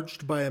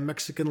charged by a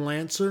Mexican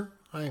lancer?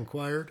 I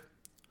inquired.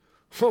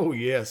 Oh,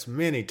 yes,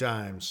 many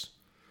times.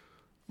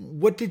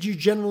 What did you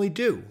generally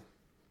do?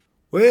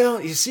 Well,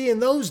 you see, in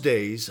those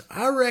days,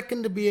 I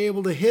reckoned to be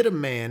able to hit a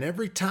man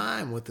every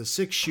time with a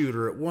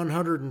 6-shooter at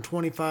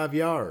 125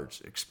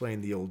 yards,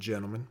 explained the old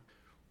gentleman,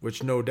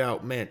 which no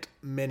doubt meant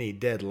many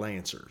dead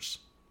lancers.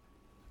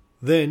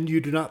 Then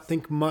you do not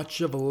think much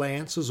of a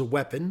lance as a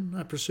weapon,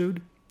 I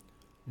pursued.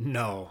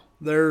 No,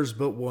 there's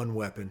but one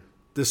weapon.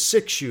 The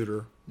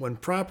 6-shooter, when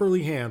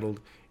properly handled,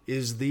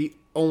 is the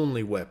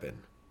only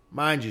weapon.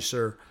 Mind you,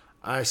 sir,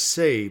 I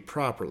say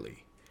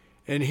properly.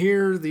 And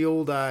here the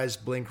old eyes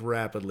blinked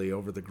rapidly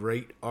over the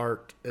great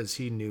art as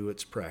he knew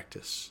its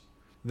practice.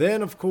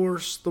 Then, of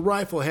course, the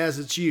rifle has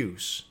its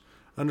use.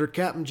 Under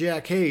Captain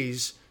Jack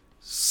Hayes,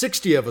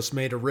 60 of us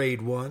made a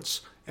raid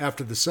once,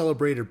 after the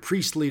celebrated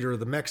priest leader of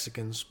the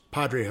Mexicans,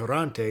 Padre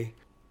Jorante,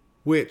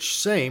 which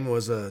same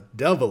was a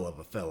devil of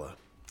a fella.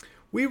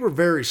 We were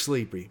very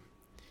sleepy.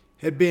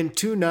 Had been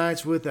 2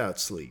 nights without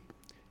sleep.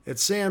 At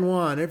San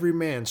Juan, every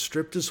man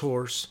stripped his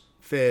horse,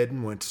 fed,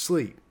 and went to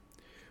sleep.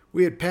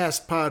 We had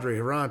passed Padre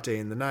Hirante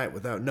in the night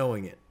without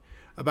knowing it.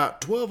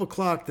 About 12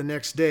 o'clock the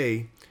next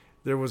day,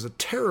 there was a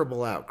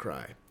terrible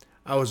outcry.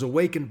 I was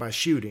awakened by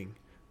shooting.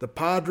 The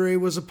Padre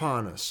was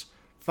upon us.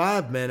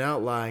 5 men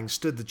outlying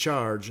stood the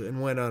charge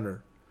and went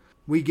under.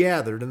 We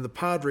gathered, and the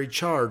Padre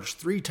charged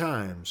 3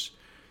 times.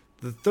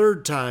 The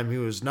 3rd time he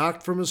was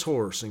knocked from his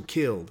horse and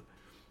killed.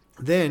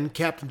 Then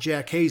Captain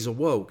Jack Hayes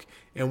awoke,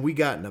 and we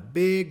got in a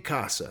big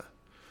casa.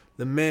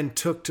 The men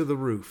took to the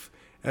roof.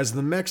 As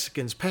the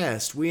Mexicans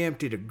passed, we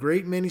emptied a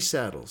great many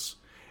saddles.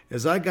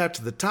 As I got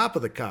to the top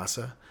of the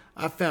casa,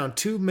 I found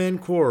 2 men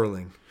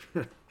quarreling.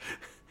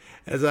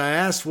 As I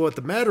asked what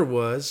the matter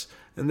was,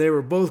 and they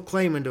were both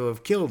claiming to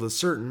have killed a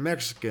certain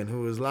Mexican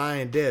who was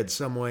lying dead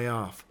some way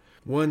off.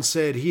 One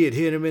said he had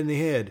hit him in the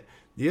head.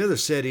 The other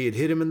said he had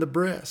hit him in the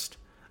breast.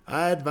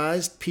 I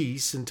advised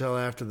peace until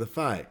after the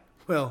fight.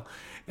 Well,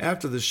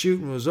 after the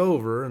shooting was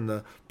over and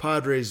the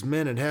Padre's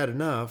men had had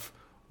enough,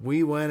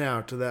 we went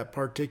out to that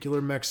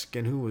particular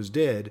Mexican who was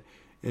dead,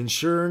 and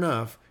sure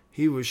enough,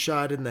 he was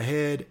shot in the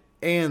head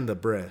and the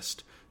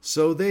breast.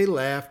 So they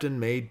laughed and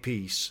made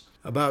peace.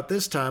 About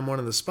this time, one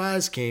of the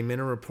spies came in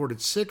and reported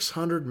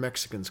 600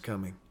 Mexicans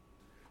coming.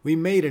 We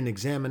made an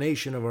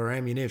examination of our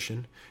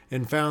ammunition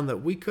and found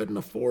that we couldn't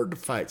afford to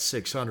fight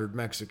 600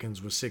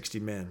 Mexicans with 60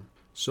 men.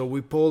 So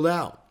we pulled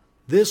out.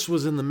 This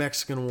was in the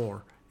Mexican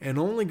War, and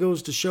only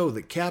goes to show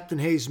that Captain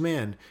Hayes'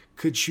 men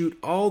could shoot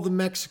all the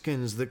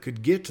Mexicans that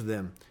could get to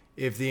them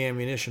if the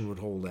ammunition would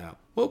hold out.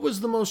 What was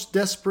the most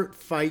desperate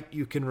fight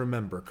you can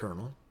remember,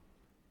 Colonel?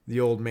 The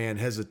old man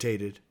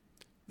hesitated.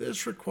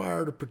 This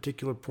required a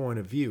particular point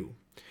of view.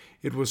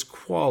 It was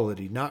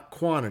quality, not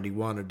quantity,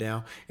 wanted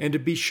now, and to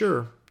be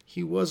sure,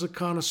 he was a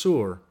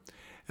connoisseur.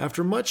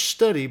 After much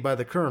study by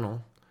the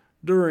colonel,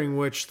 during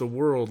which the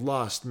world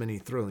lost many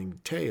thrilling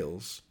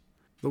tales,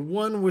 the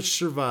one which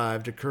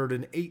survived occurred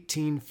in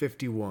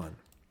 1851.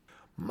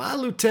 My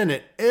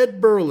lieutenant, Ed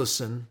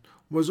Burleson,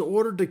 was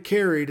ordered to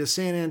carry to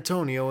San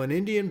Antonio an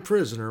Indian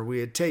prisoner we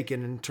had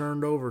taken and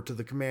turned over to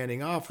the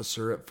commanding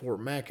officer at Fort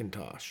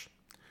McIntosh.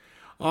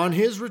 On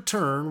his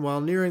return, while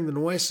nearing the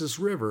Nueces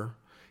River,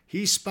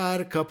 he spied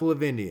a couple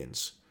of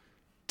Indians.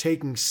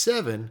 Taking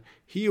 7,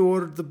 he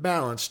ordered the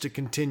balance to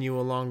continue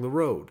along the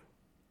road.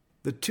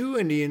 The 2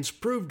 Indians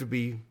proved to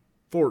be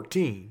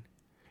 14,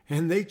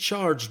 and they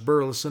charged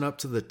Burleson up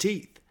to the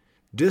teeth.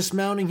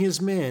 Dismounting his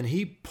men,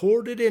 he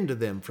poured it into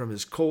them from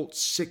his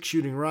Colt's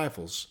 6-shooting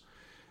rifles.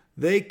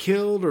 They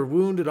killed or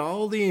wounded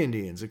all the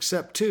Indians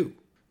except 2,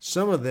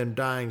 some of them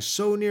dying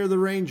so near the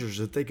Rangers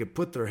that they could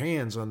put their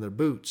hands on their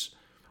boots.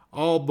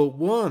 All but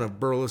 1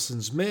 of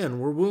Burleson's men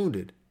were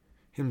wounded,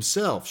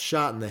 himself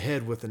shot in the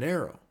head with an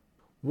arrow.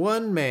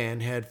 1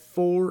 man had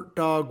 4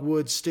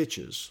 dogwood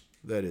stitches,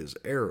 that is,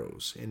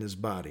 arrows, in his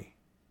body.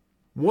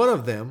 1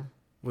 of them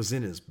was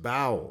in his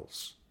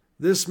bowels.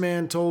 This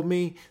man told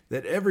me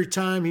that every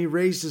time he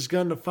raised his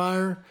gun to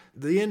fire,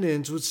 the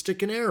Indians would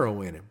stick an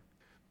arrow in him.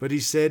 But he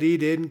said he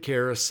didn't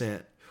care a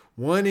cent.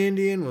 1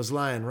 Indian was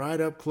lying right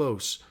up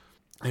close,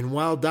 and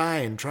while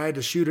dying tried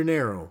to shoot an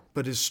arrow,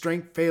 but his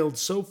strength failed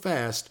so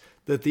fast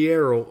that the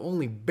arrow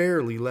only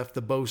barely left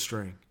the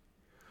bowstring.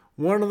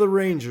 One of the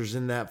Rangers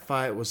in that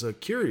fight was a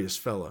curious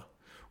fellow.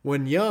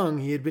 When young,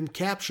 he had been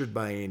captured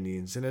by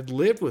Indians and had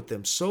lived with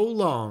them so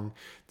long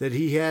that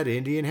he had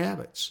Indian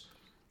habits.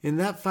 In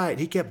that fight,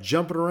 he kept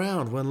jumping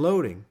around when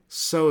loading,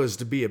 so as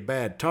to be a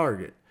bad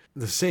target,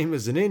 the same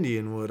as an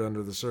Indian would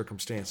under the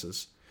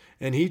circumstances.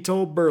 And he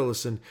told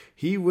Burleson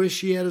he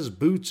wished he had his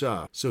boots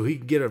off so he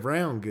could get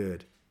around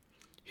good.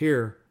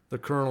 Here, the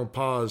colonel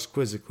paused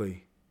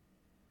quizzically.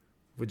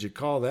 Would you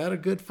call that a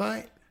good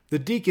fight? The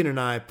deacon and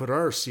I put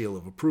our seal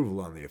of approval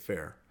on the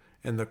affair,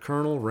 and the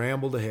colonel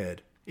rambled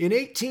ahead. In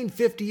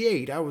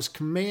 1858, I was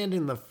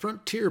commanding the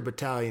Frontier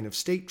Battalion of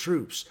state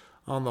troops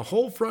on the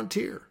whole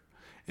frontier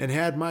and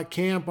had my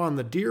camp on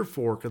the Deer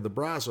Fork of the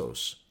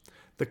Brazos.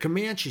 The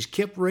Comanches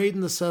kept raiding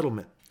the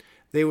settlement.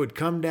 They would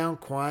come down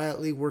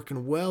quietly,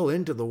 working well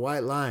into the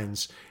white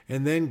lines,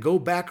 and then go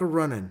back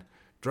a-running,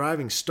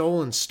 driving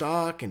stolen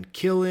stock and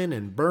killing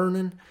and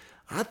burning.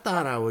 I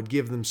thought I would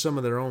give them some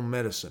of their own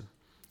medicine.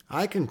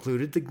 I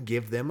concluded to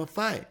give them a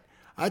fight.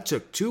 I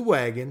took 2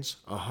 wagons,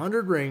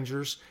 100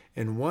 Rangers,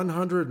 and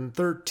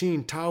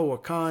 113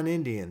 Tawakan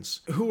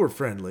Indians, who were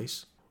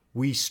friendlies.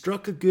 We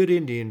struck a good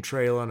Indian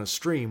trail on a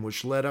stream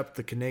which led up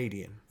the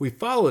Canadian. We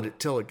followed it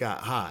till it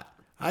got hot.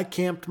 I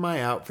camped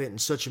my outfit in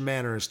such a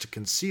manner as to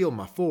conceal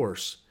my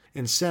force,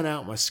 and sent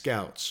out my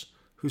scouts,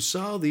 who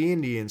saw the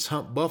Indians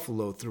hunt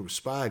buffalo through a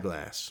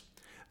spyglass.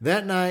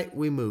 That night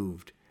we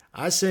moved.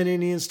 I sent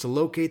Indians to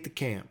locate the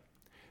camp.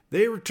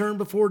 They returned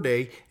before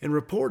day and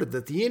reported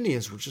that the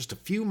Indians were just a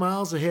few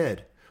miles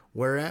ahead,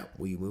 whereat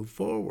we moved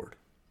forward.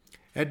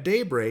 At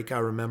daybreak, I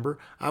remember,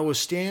 I was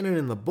standing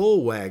in the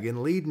bull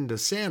wagon leading to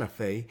Santa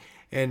Fe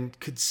and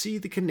could see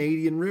the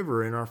Canadian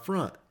River in our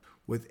front,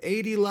 with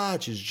 80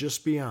 lodges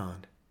just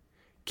beyond.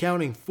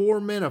 Counting 4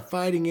 men of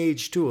fighting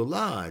age to a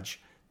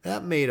lodge,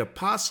 that made a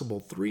possible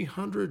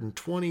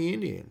 320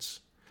 Indians.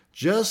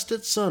 Just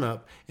at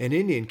sunup, an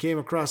Indian came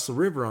across the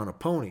river on a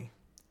pony.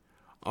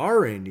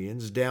 Our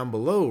Indians down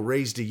below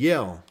raised a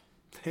yell.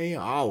 They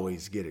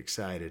always get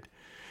excited.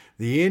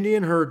 The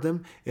Indian heard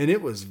them, and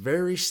it was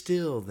very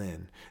still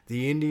then.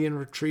 The Indian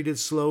retreated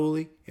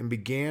slowly and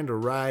began to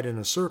ride in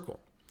a circle.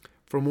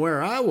 From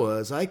where I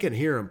was, I could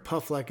hear him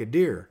puff like a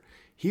deer.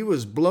 He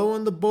was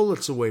blowing the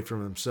bullets away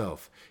from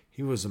himself.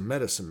 He was a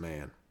medicine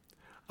man.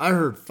 I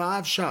heard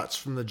 5 shots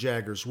from the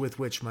jaggers with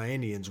which my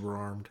Indians were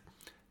armed.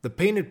 The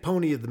painted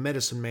pony of the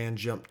medicine man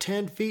jumped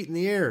 10 feet in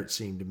the air, it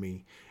seemed to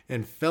me,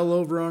 and fell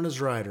over on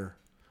his rider.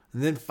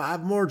 And then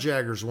 5 more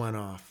jaggers went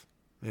off,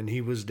 and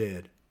he was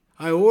dead.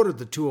 I ordered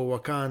the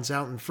Tuawakans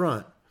out in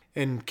front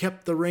and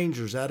kept the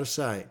Rangers out of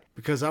sight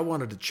because I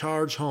wanted to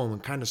charge home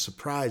and kind of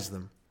surprise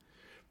them.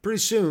 Pretty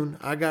soon,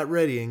 I got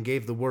ready and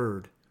gave the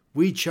word.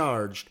 We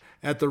charged.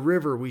 At the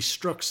river, we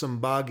struck some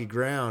boggy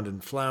ground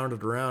and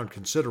floundered around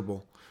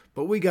considerable,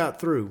 but we got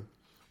through.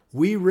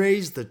 We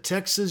raised the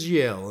Texas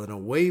yell, and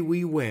away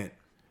we went.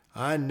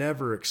 I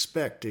never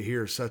expect to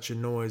hear such a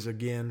noise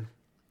again.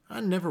 I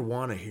never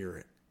want to hear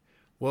it.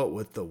 What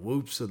with the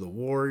whoops of the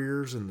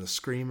warriors and the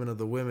screaming of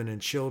the women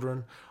and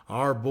children,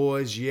 our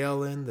boys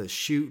yelling, the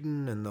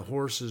shooting, and the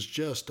horses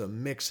just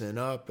a-mixing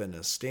up and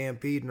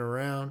a-stampeding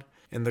around,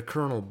 and the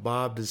colonel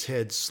bobbed his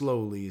head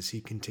slowly as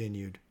he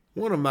continued.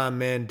 One of my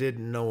men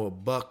didn't know a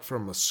buck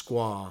from a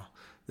squaw.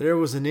 There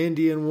was an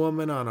Indian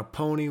woman on a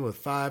pony with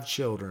 5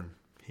 children.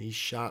 He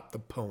shot the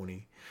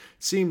pony.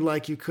 Seemed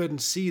like you couldn't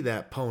see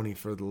that pony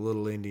for the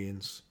little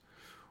Indians.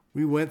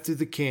 We went through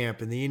the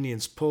camp, and the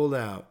Indians pulled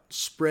out,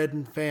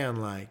 spreading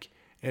fan-like,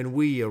 and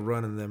we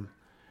a-running them.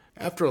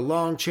 After a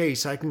long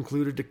chase, I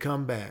concluded to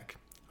come back.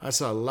 I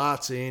saw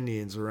lots of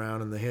Indians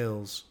around in the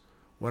hills.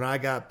 When I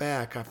got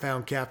back, I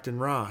found Captain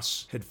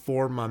Ross had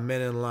formed my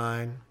men in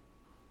line.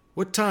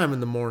 "What time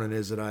in the morning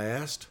is it?" I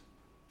asked.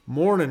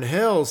 "Morning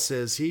hell,"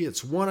 says he.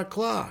 "It's 1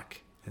 o'clock."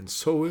 And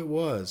so it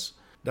was.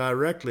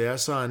 Directly, I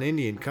saw an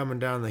Indian coming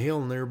down the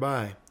hill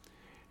nearby.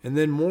 And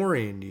then more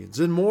Indians,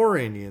 and more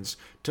Indians,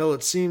 till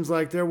it seems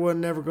like there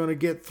wasn't ever going to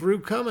get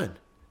through coming.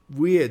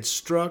 We had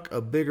struck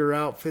a bigger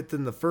outfit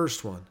than the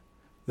first one.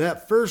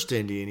 That first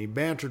Indian, he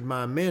bantered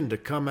my men to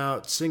come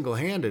out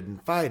single-handed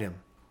and fight him.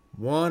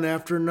 One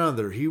after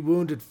another, he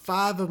wounded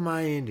 5 of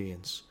my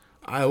Indians.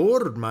 I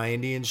ordered my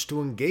Indians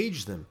to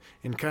engage them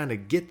and kind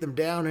of get them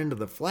down into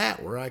the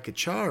flat where I could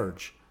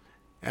charge.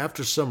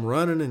 After some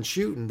running and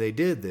shooting, they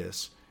did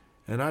this,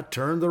 and I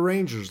turned the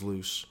Rangers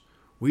loose.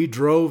 We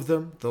drove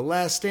them. The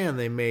last stand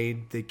they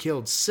made, they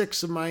killed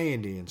 6 of my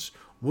Indians,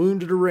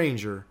 wounded a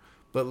ranger,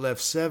 but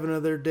left 7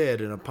 of their dead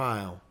in a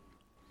pile.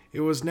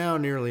 It was now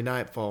nearly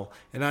nightfall,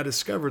 and I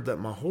discovered that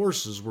my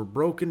horses were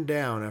broken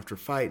down after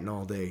fighting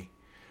all day.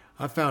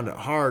 I found it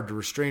hard to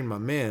restrain my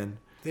men.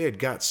 They had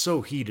got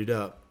so heated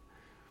up.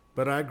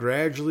 But I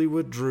gradually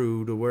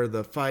withdrew to where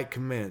the fight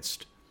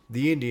commenced.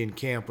 The Indian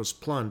camp was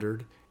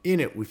plundered. In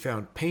it we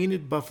found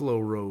painted buffalo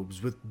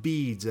robes with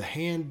beads a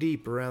hand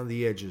deep around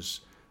the edges,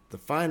 the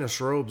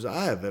finest robes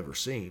I have ever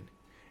seen,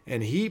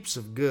 and heaps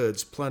of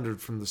goods plundered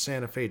from the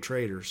Santa Fe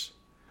traders.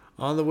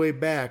 On the way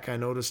back I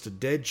noticed a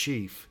dead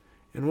chief,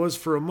 and was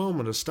for a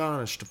moment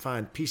astonished to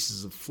find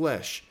pieces of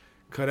flesh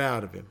cut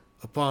out of him.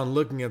 Upon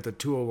looking at the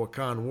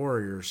Tuawakan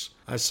warriors,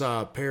 I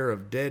saw a pair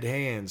of dead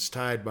hands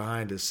tied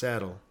behind his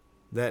saddle.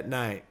 That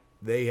night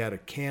they had a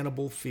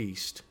cannibal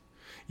feast.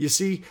 You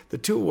see, the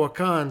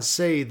Tuawakans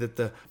say that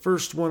the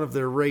first one of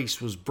their race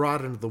was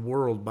brought into the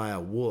world by a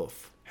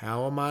wolf.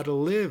 "How am I to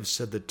live?"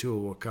 said the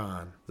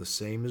Tuawakan. "The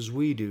same as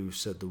we do,"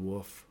 said the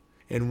wolf.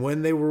 "And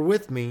when they were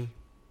with me,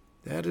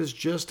 that is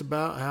just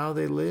about how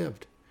they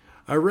lived."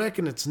 I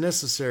reckon it's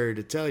necessary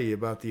to tell you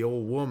about the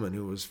old woman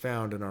who was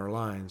found in our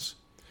lines.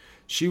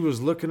 She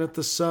was looking at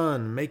the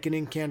sun, making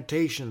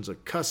incantations,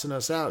 cussing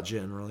us out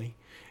generally,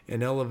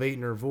 and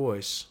elevating her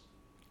voice.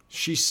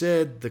 She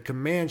said the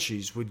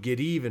Comanches would get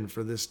even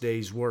for this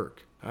day's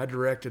work. I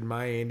directed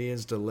my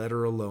Indians to let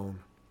her alone.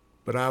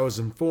 But I was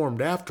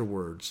informed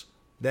afterwards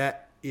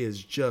that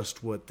is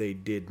just what they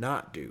did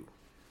not do.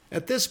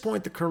 At this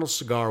point the colonel's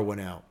cigar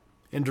went out,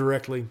 and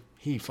directly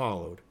he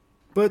followed.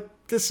 But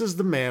this is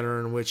the manner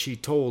in which he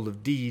told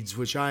of deeds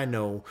which I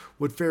know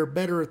would fare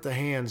better at the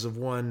hands of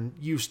one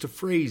used to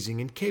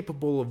phrasing and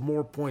capable of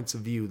more points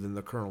of view than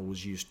the colonel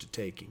was used to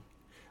taking.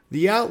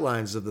 The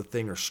outlines of the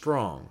thing are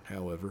strong,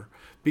 however,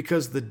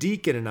 because the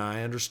deacon and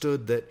I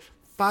understood that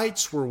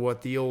fights were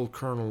what the old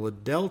colonel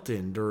had dealt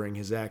in during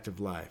his active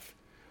life,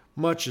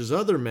 much as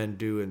other men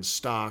do in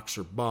stocks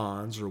or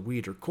bonds or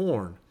wheat or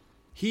corn.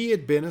 He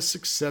had been a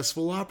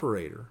successful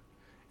operator,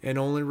 and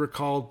only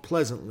recalled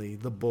pleasantly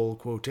the bull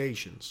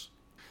quotations.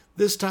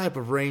 This type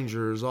of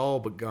ranger is all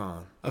but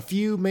gone. A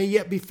few may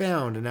yet be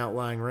found in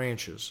outlying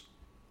ranches.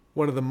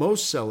 One of the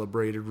most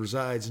celebrated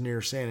resides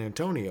near San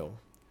Antonio.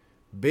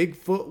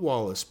 Bigfoot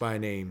Wallace by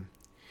name.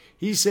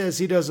 He says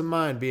he doesn't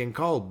mind being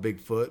called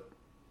Bigfoot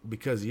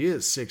because he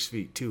is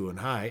 6'2" in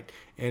height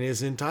and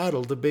is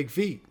entitled to big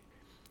feet.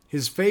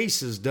 His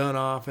face is done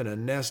off in a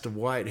nest of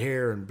white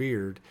hair and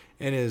beard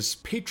and is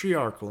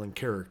patriarchal in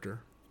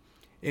character.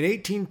 In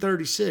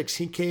 1836,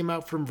 he came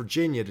out from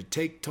Virginia to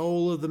take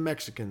toll of the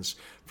Mexicans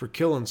for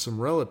killing some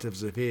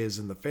relatives of his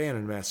in the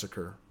Fannin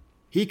Massacre.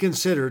 He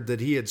considered that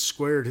he had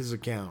squared his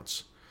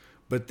accounts,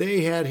 but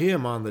they had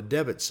him on the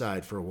debit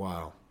side for a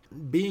while.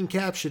 Being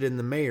captured in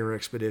the Mayer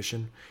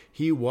expedition,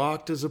 he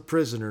walked as a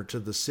prisoner to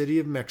the city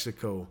of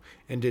Mexico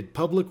and did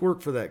public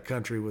work for that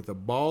country with a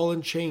ball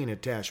and chain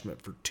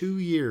attachment for 2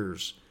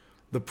 years.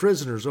 The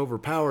prisoners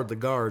overpowered the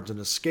guards and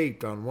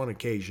escaped on one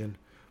occasion,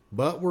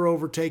 but were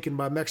overtaken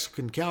by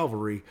Mexican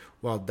cavalry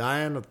while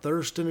dying of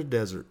thirst in a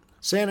desert.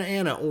 Santa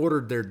Anna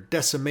ordered their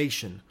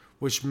decimation,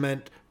 which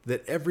meant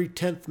that every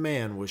 10th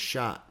man was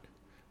shot,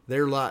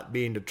 their lot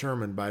being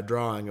determined by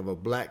drawing of a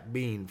black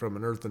bean from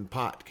an earthen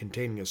pot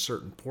containing a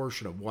certain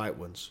portion of white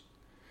ones.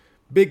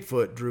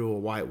 Bigfoot drew a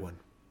white one.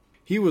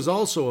 He was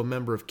also a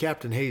member of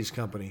Captain Hayes'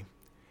 company,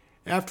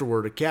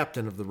 afterward a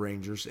captain of the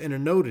Rangers and a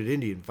noted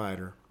Indian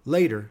fighter.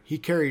 Later, he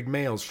carried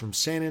mails from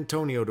San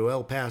Antonio to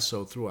El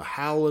Paso through a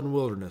howling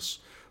wilderness,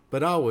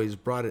 but always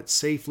brought it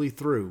safely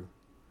through,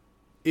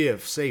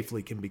 if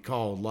safely can be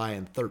called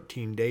lying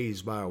 13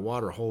 days by a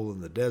water hole in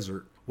the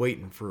desert,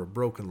 waiting for a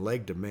broken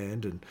leg to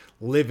mend, and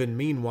living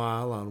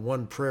meanwhile on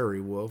one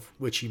prairie wolf,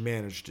 which he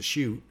managed to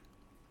shoot.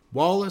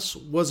 Wallace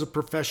was a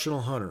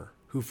professional hunter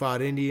who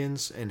fought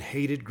Indians and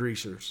hated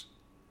greasers.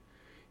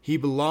 He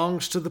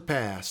belongs to the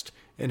past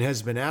and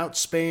has been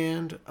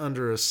outspanned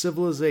under a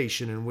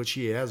civilization in which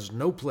he has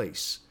no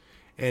place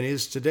and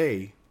is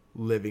today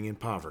living in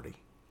poverty.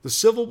 The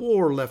Civil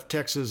War left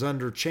Texas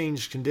under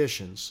changed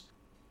conditions.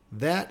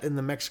 That and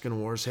the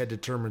Mexican Wars had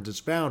determined its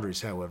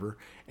boundaries, however,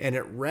 and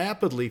it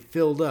rapidly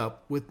filled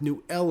up with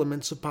new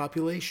elements of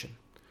population.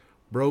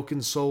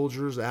 Broken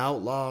soldiers,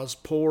 outlaws,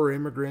 poor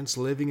immigrants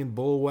living in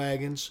bull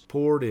wagons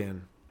poured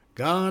in.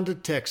 Gone to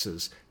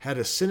Texas had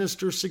a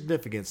sinister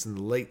significance in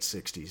the late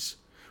 60s.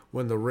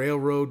 When the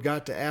railroad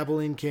got to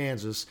Abilene,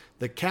 Kansas,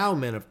 the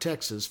cowmen of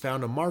Texas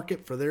found a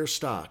market for their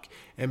stock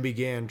and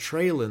began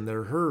trailing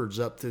their herds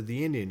up through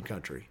the Indian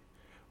country.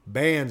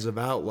 Bands of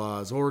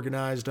outlaws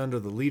organized under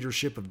the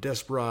leadership of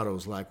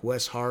desperados like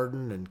Wes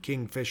Hardin and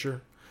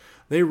Kingfisher.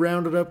 They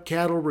rounded up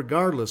cattle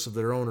regardless of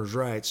their owners'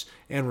 rights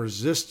and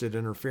resisted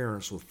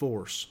interference with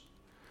force.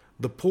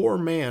 The poor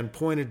man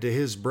pointed to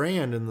his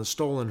brand in the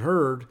stolen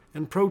herd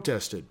and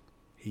protested.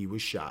 He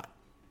was shot.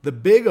 The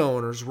big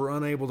owners were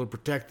unable to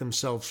protect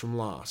themselves from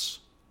loss.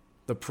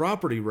 The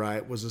property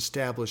right was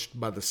established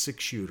by the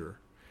six-shooter,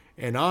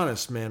 and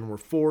honest men were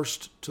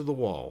forced to the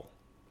wall.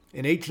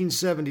 In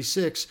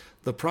 1876,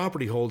 the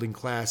property-holding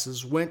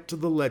classes went to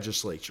the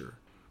legislature,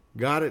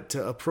 got it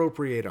to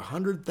appropriate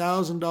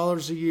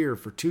 $100,000 a year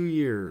for 2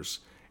 years,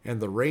 and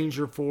the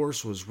Ranger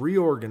force was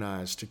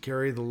reorganized to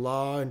carry the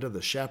law into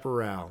the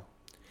Chaparral.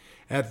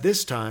 At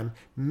this time,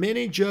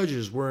 many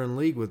judges were in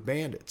league with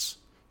bandits.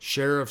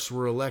 Sheriffs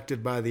were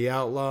elected by the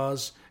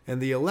outlaws,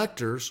 and the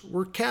electors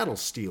were cattle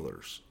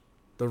stealers.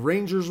 The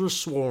Rangers were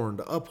sworn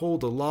to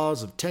uphold the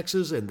laws of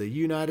Texas and the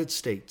United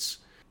States.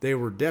 They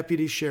were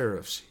deputy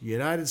sheriffs,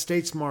 United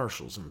States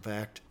marshals, in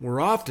fact, were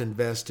often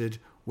vested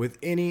with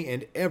any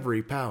and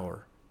every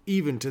power,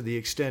 even to the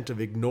extent of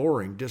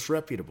ignoring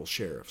disreputable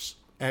sheriffs.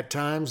 At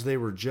times they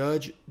were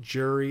judge,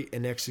 jury,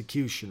 and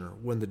executioner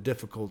when the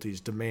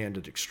difficulties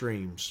demanded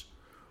extremes.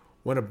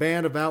 When a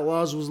band of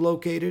outlaws was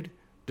located,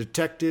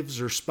 detectives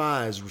or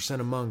spies were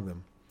sent among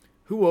them,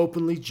 who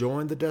openly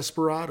joined the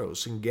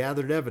desperados and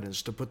gathered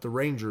evidence to put the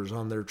Rangers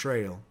on their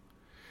trail.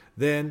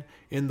 Then,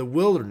 in the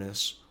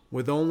wilderness,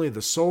 with only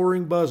the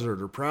soaring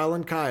buzzard or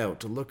prowling coyote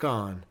to look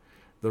on,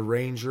 the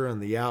Ranger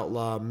and the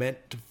outlaw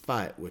meant to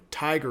fight with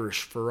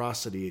tigerish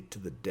ferocity to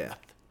the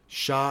death.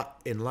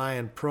 Shot and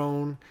lying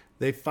prone,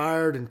 they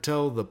fired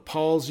until the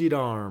palsied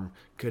arm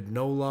could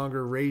no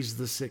longer raise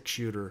the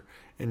six-shooter,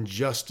 and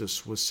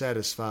justice was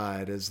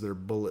satisfied as their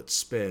bullets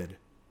sped.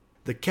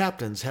 The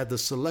captains had the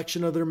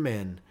selection of their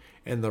men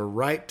and the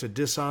right to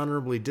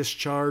dishonorably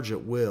discharge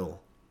at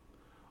will.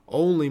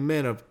 Only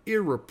men of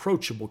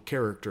irreproachable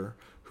character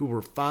who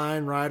were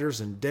fine riders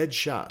and dead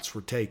shots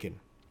were taken.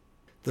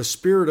 The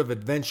spirit of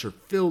adventure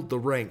filled the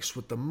ranks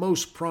with the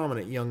most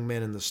prominent young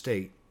men in the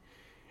state,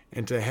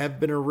 and to have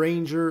been a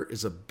Ranger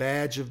is a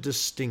badge of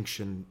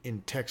distinction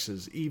in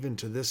Texas even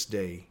to this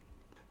day.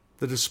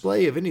 The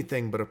display of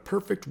anything but a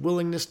perfect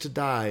willingness to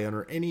die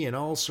under any and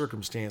all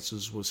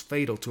circumstances was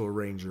fatal to a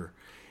Ranger,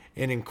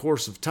 and in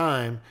course of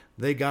time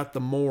they got the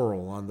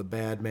moral on the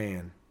bad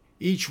man.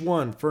 Each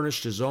one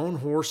furnished his own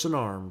horse and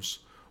arms,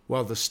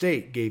 while the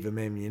state gave him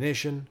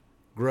ammunition,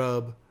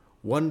 grub,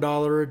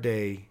 $1 a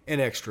day,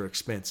 and extra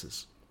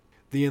expenses.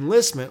 The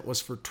enlistment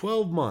was for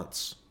 12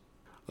 months.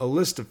 A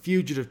list of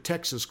fugitive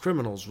Texas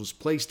criminals was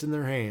placed in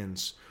their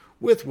hands,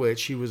 with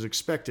which he was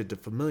expected to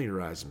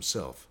familiarize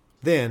himself.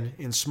 Then,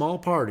 in small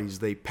parties,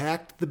 they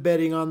packed the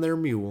bedding on their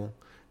mule,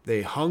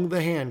 they hung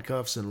the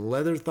handcuffs and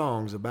leather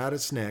thongs about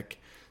its neck,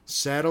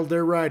 saddled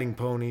their riding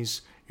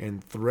ponies,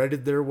 and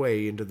threaded their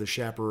way into the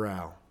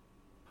Chaparral.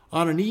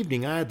 On an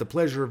evening, I had the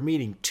pleasure of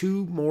meeting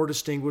 2 more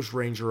distinguished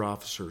Ranger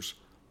officers,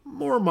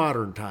 more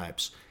modern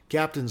types,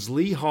 Captains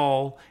Lee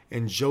Hall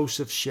and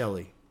Joseph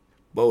Shelley.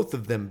 both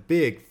of them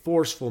big,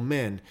 forceful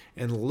men,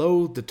 and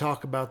loath to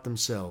talk about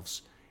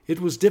themselves. It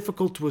was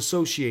difficult to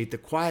associate the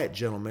quiet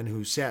gentleman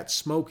who sat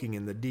smoking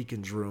in the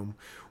deacon's room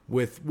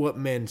with what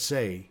men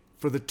say,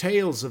 for the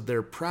tales of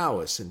their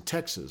prowess in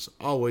Texas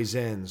always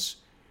ends,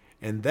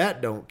 and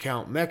that don't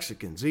count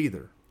Mexicans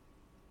either.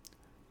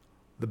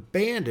 The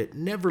bandit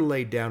never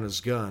laid down his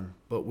gun,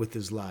 but with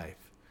his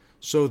life.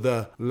 So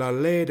the La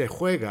Ley de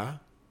Juega,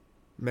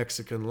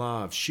 Mexican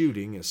law of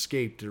shooting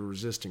escaped or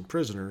resisting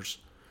prisoners,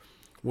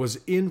 was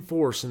in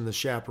force in the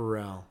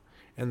Chaparral,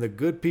 and the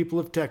good people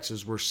of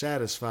Texas were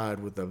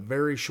satisfied with a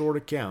very short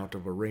account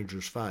of a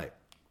Rangers fight.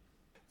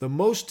 The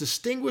most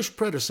distinguished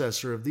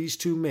predecessor of these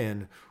two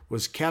men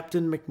was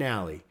Captain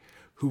McNally,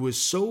 who was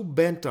so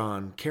bent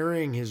on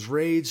carrying his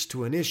raids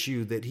to an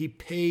issue that he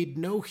paid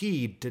no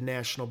heed to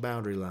national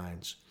boundary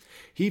lines.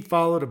 He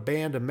followed a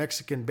band of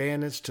Mexican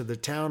bandits to the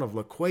town of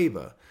La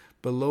Cueva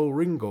below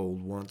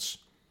Ringgold once,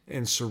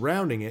 and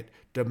surrounding it,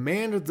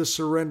 demanded the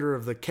surrender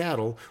of the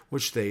cattle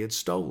which they had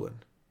stolen.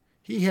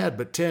 He had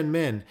but 10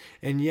 men,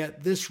 and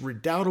yet this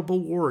redoubtable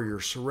warrior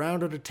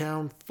surrounded a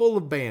town full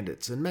of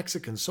bandits and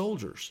Mexican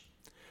soldiers.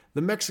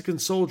 The Mexican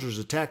soldiers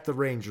attacked the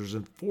Rangers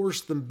and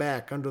forced them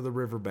back under the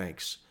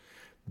riverbanks.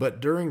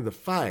 But during the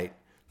fight,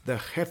 the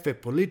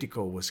jefe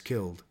politico was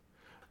killed.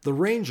 The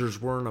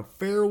Rangers were in a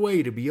fair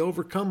way to be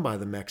overcome by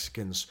the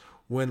Mexicans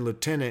when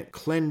Lieutenant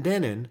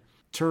Clendenin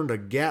turned a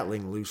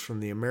Gatling loose from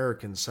the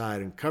American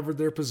side and covered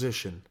their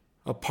position.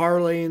 A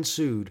parley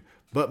ensued,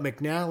 but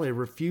McNally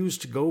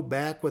refused to go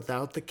back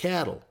without the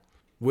cattle,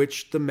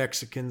 which the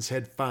Mexicans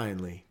had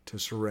finally to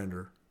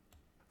surrender.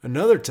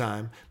 Another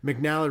time,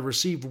 McNally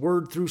received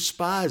word through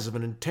spies of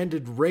an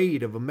intended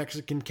raid of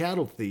Mexican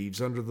cattle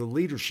thieves under the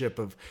leadership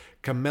of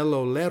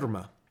Camilo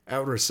Lerma.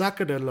 At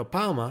Resaca de la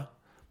Palma,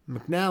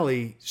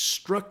 McNally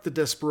struck the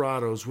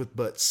desperados with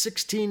but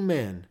 16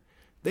 men.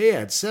 They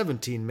had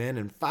 17 men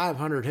and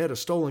 500 head of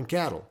stolen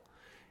cattle.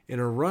 In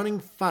a running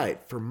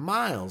fight for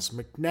miles,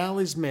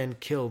 McNally's men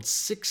killed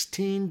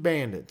 16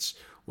 bandits,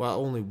 while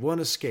only one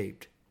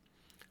escaped.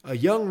 A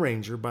young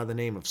ranger by the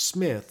name of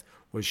Smith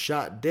was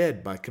shot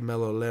dead by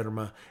Camilo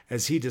Lerma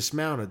as he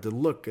dismounted to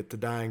look at the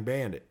dying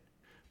bandit.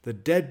 The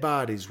dead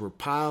bodies were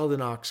piled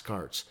in ox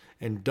carts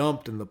and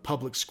dumped in the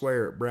public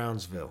square at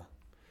Brownsville.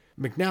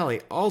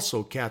 McNally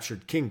also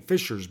captured King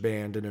Fisher's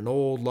band in an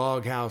old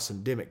log house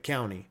in Dimmitt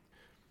County,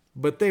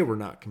 but they were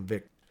not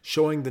convicted.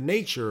 Showing the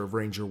nature of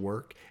ranger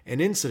work,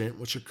 an incident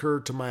which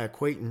occurred to my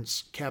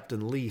acquaintance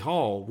Captain Lee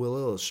Hall will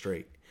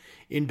illustrate.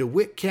 In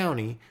DeWitt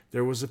County,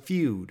 there was a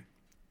feud.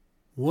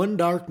 One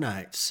dark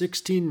night,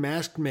 16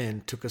 masked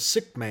men took a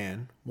sick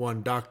man,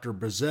 one Dr.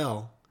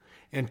 Brazel,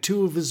 and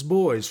 2 of his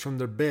boys from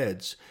their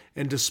beds,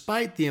 and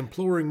despite the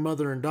imploring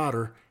mother and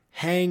daughter,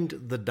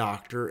 hanged the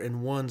doctor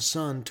and one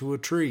son to a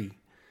tree.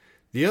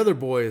 The other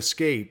boy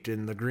escaped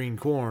in the green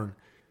corn.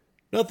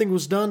 Nothing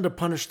was done to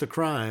punish the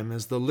crime,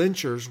 as the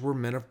lynchers were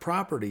men of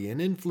property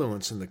and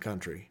influence in the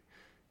country.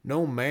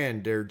 No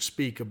man dared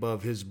speak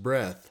above his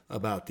breath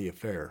about the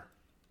affair.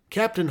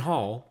 Captain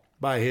Hall,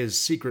 by his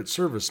Secret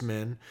Service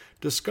men,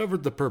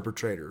 discovered the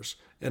perpetrators,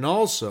 and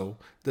also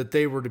that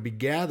they were to be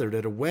gathered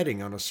at a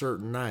wedding on a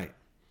certain night.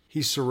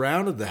 He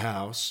surrounded the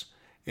house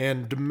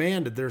and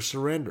demanded their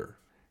surrender,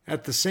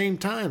 at the same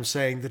time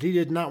saying that he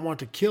did not want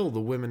to kill the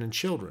women and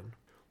children.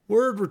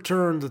 Word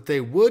returned that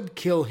they would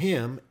kill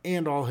him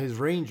and all his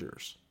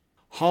rangers.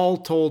 Hall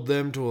told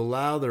them to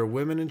allow their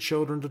women and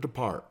children to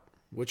depart,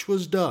 which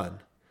was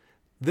done.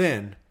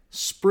 Then,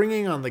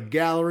 springing on the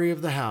gallery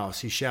of the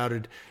house, he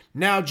shouted,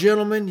 "Now,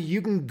 gentlemen,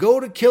 you can go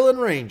to killing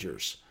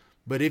Rangers,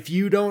 but if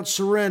you don't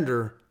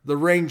surrender, the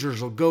Rangers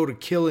will go to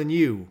killing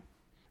you."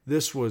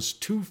 This was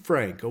too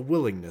frank a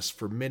willingness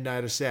for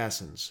midnight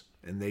assassins,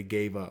 and they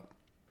gave up.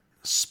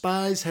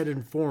 Spies had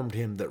informed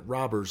him that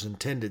robbers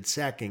intended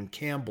sacking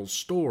Campbell's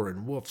store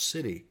in Wolf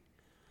City.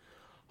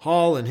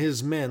 Hall and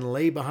his men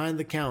lay behind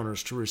the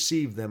counters to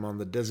receive them on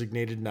the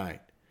designated night.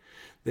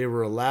 They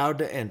were allowed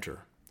to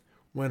enter.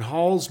 When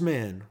Hall's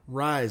men,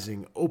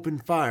 rising,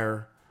 opened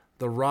fire,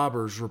 the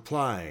robbers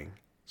replying,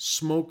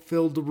 smoke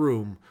filled the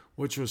room,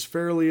 which was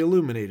fairly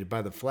illuminated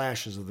by the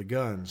flashes of the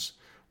guns,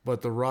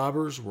 but the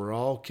robbers were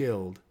all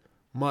killed,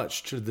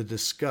 much to the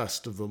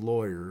disgust of the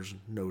lawyers,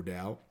 no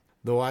doubt,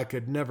 though I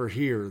could never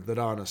hear that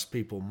honest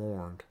people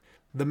mourned.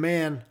 The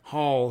man,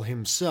 Hall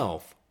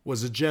himself,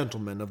 was a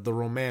gentleman of the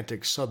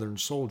romantic Southern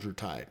soldier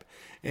type,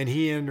 and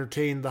he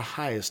entertained the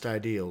highest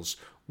ideals,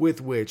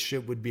 with which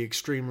it would be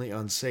extremely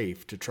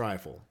unsafe to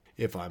trifle,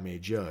 if I may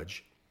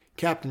judge.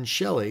 Captain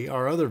Shelley,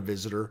 our other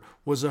visitor,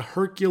 was a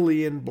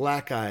Herculean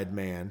black-eyed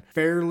man,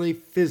 fairly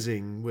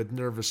fizzing with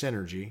nervous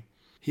energy.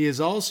 He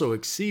is also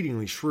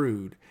exceedingly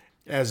shrewd,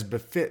 as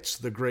befits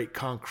the great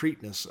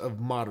concreteness of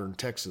modern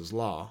Texas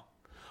law,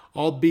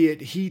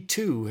 albeit he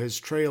too has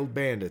trailed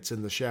bandits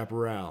in the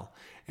Chaparral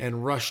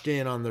and rushed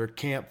in on their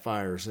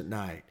campfires at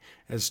night,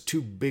 as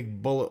 2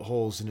 big bullet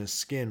holes in his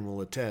skin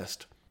will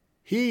attest.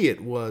 He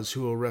it was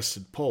who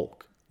arrested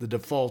Polk, the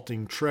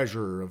defaulting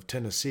treasurer of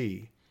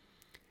Tennessee.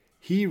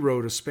 He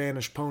rode a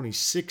Spanish pony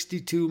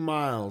 62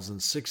 miles in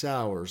 6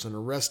 hours and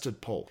arrested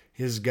Polk,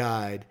 his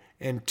guide,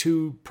 and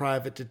 2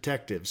 private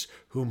detectives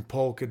whom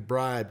Polk had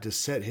bribed to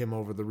set him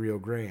over the Rio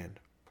Grande.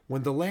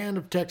 When the land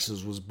of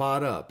Texas was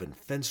bought up and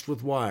fenced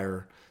with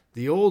wire,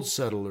 the old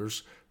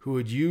settlers who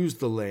had used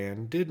the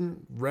land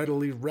didn't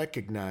readily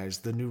recognize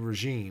the new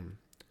regime.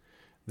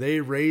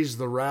 They raised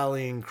the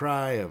rallying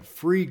cry of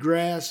free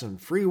grass and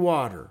free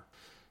water,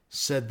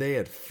 said they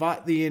had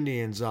fought the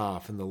Indians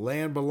off and the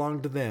land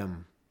belonged to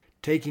them.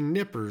 Taking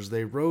nippers,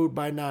 they rode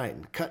by night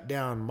and cut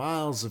down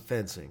miles of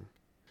fencing.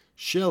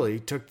 Shelley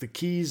took the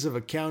keys of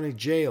a county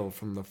jail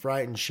from the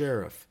frightened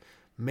sheriff,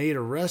 made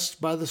arrests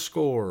by the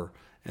score,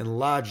 and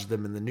lodged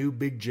them in the new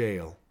big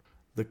jail.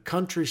 The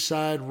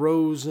countryside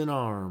rose in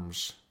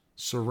arms,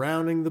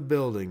 surrounding the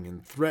building,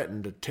 and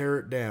threatened to tear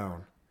it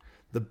down.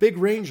 The big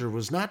ranger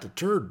was not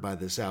deterred by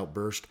this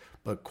outburst,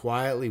 but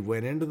quietly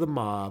went into the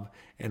mob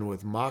and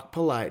with mock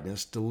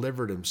politeness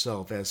delivered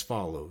himself as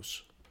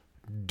follows.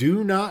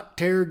 "Do not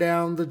tear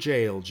down the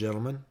jail,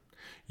 gentlemen.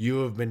 You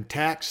have been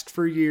taxed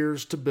for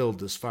years to build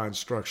this fine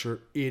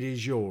structure. It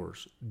is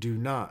yours. Do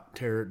not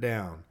tear it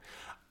down.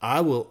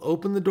 I will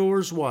open the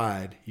doors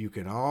wide. You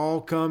can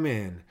all come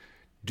in.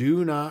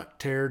 Do not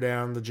tear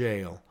down the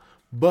jail.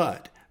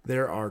 But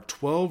there are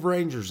 12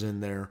 rangers in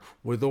there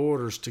with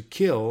orders to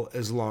kill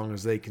as long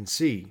as they can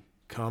see.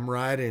 Come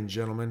right in,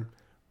 gentlemen,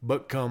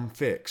 but come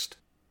fixed."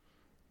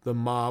 The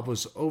mob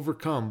was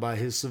overcome by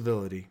his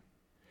civility.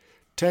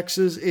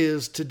 Texas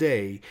is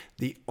today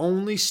the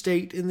only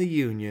state in the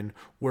Union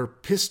where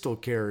pistol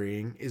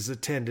carrying is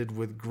attended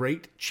with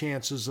great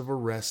chances of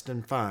arrest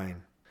and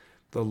fine.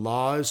 The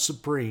law is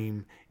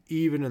supreme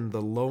even in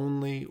the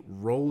lonely,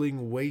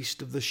 rolling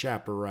waste of the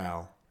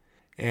Chaparral,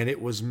 and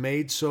it was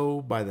made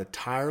so by the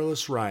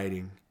tireless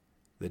riding,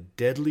 the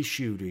deadly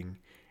shooting,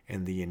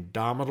 and the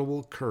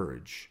indomitable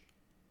courage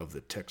of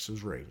the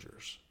Texas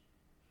Rangers.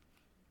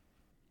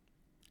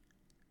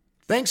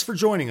 Thanks for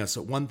joining us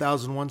at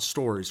 1001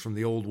 Stories from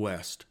the Old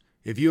West.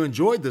 If you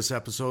enjoyed this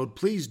episode,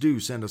 please do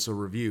send us a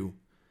review.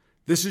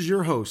 This is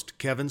your host,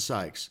 Kevin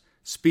Sykes,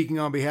 speaking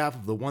on behalf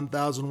of the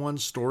 1001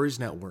 Stories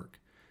Network.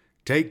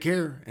 Take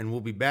care, and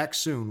we'll be back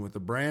soon with a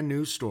brand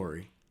new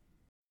story.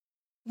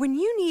 When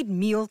you need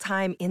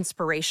mealtime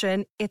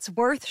inspiration, it's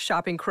worth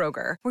shopping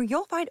Kroger, where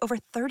you'll find over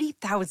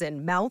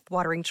 30,000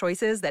 mouth-watering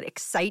choices that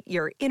excite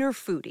your inner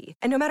foodie.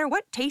 And no matter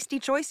what tasty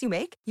choice you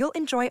make, you'll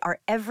enjoy our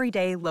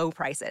everyday low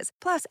prices,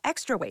 plus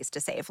extra ways to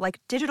save,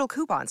 like digital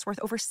coupons worth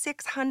over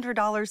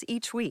 $600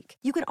 each week.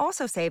 You can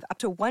also save up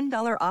to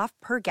 $1 off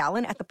per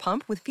gallon at the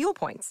pump with fuel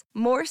points.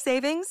 More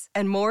savings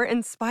and more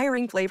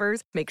inspiring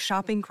flavors make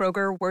shopping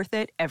Kroger worth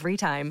it every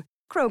time.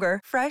 Kroger,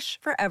 fresh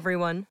for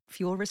everyone.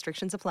 Fuel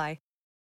restrictions apply.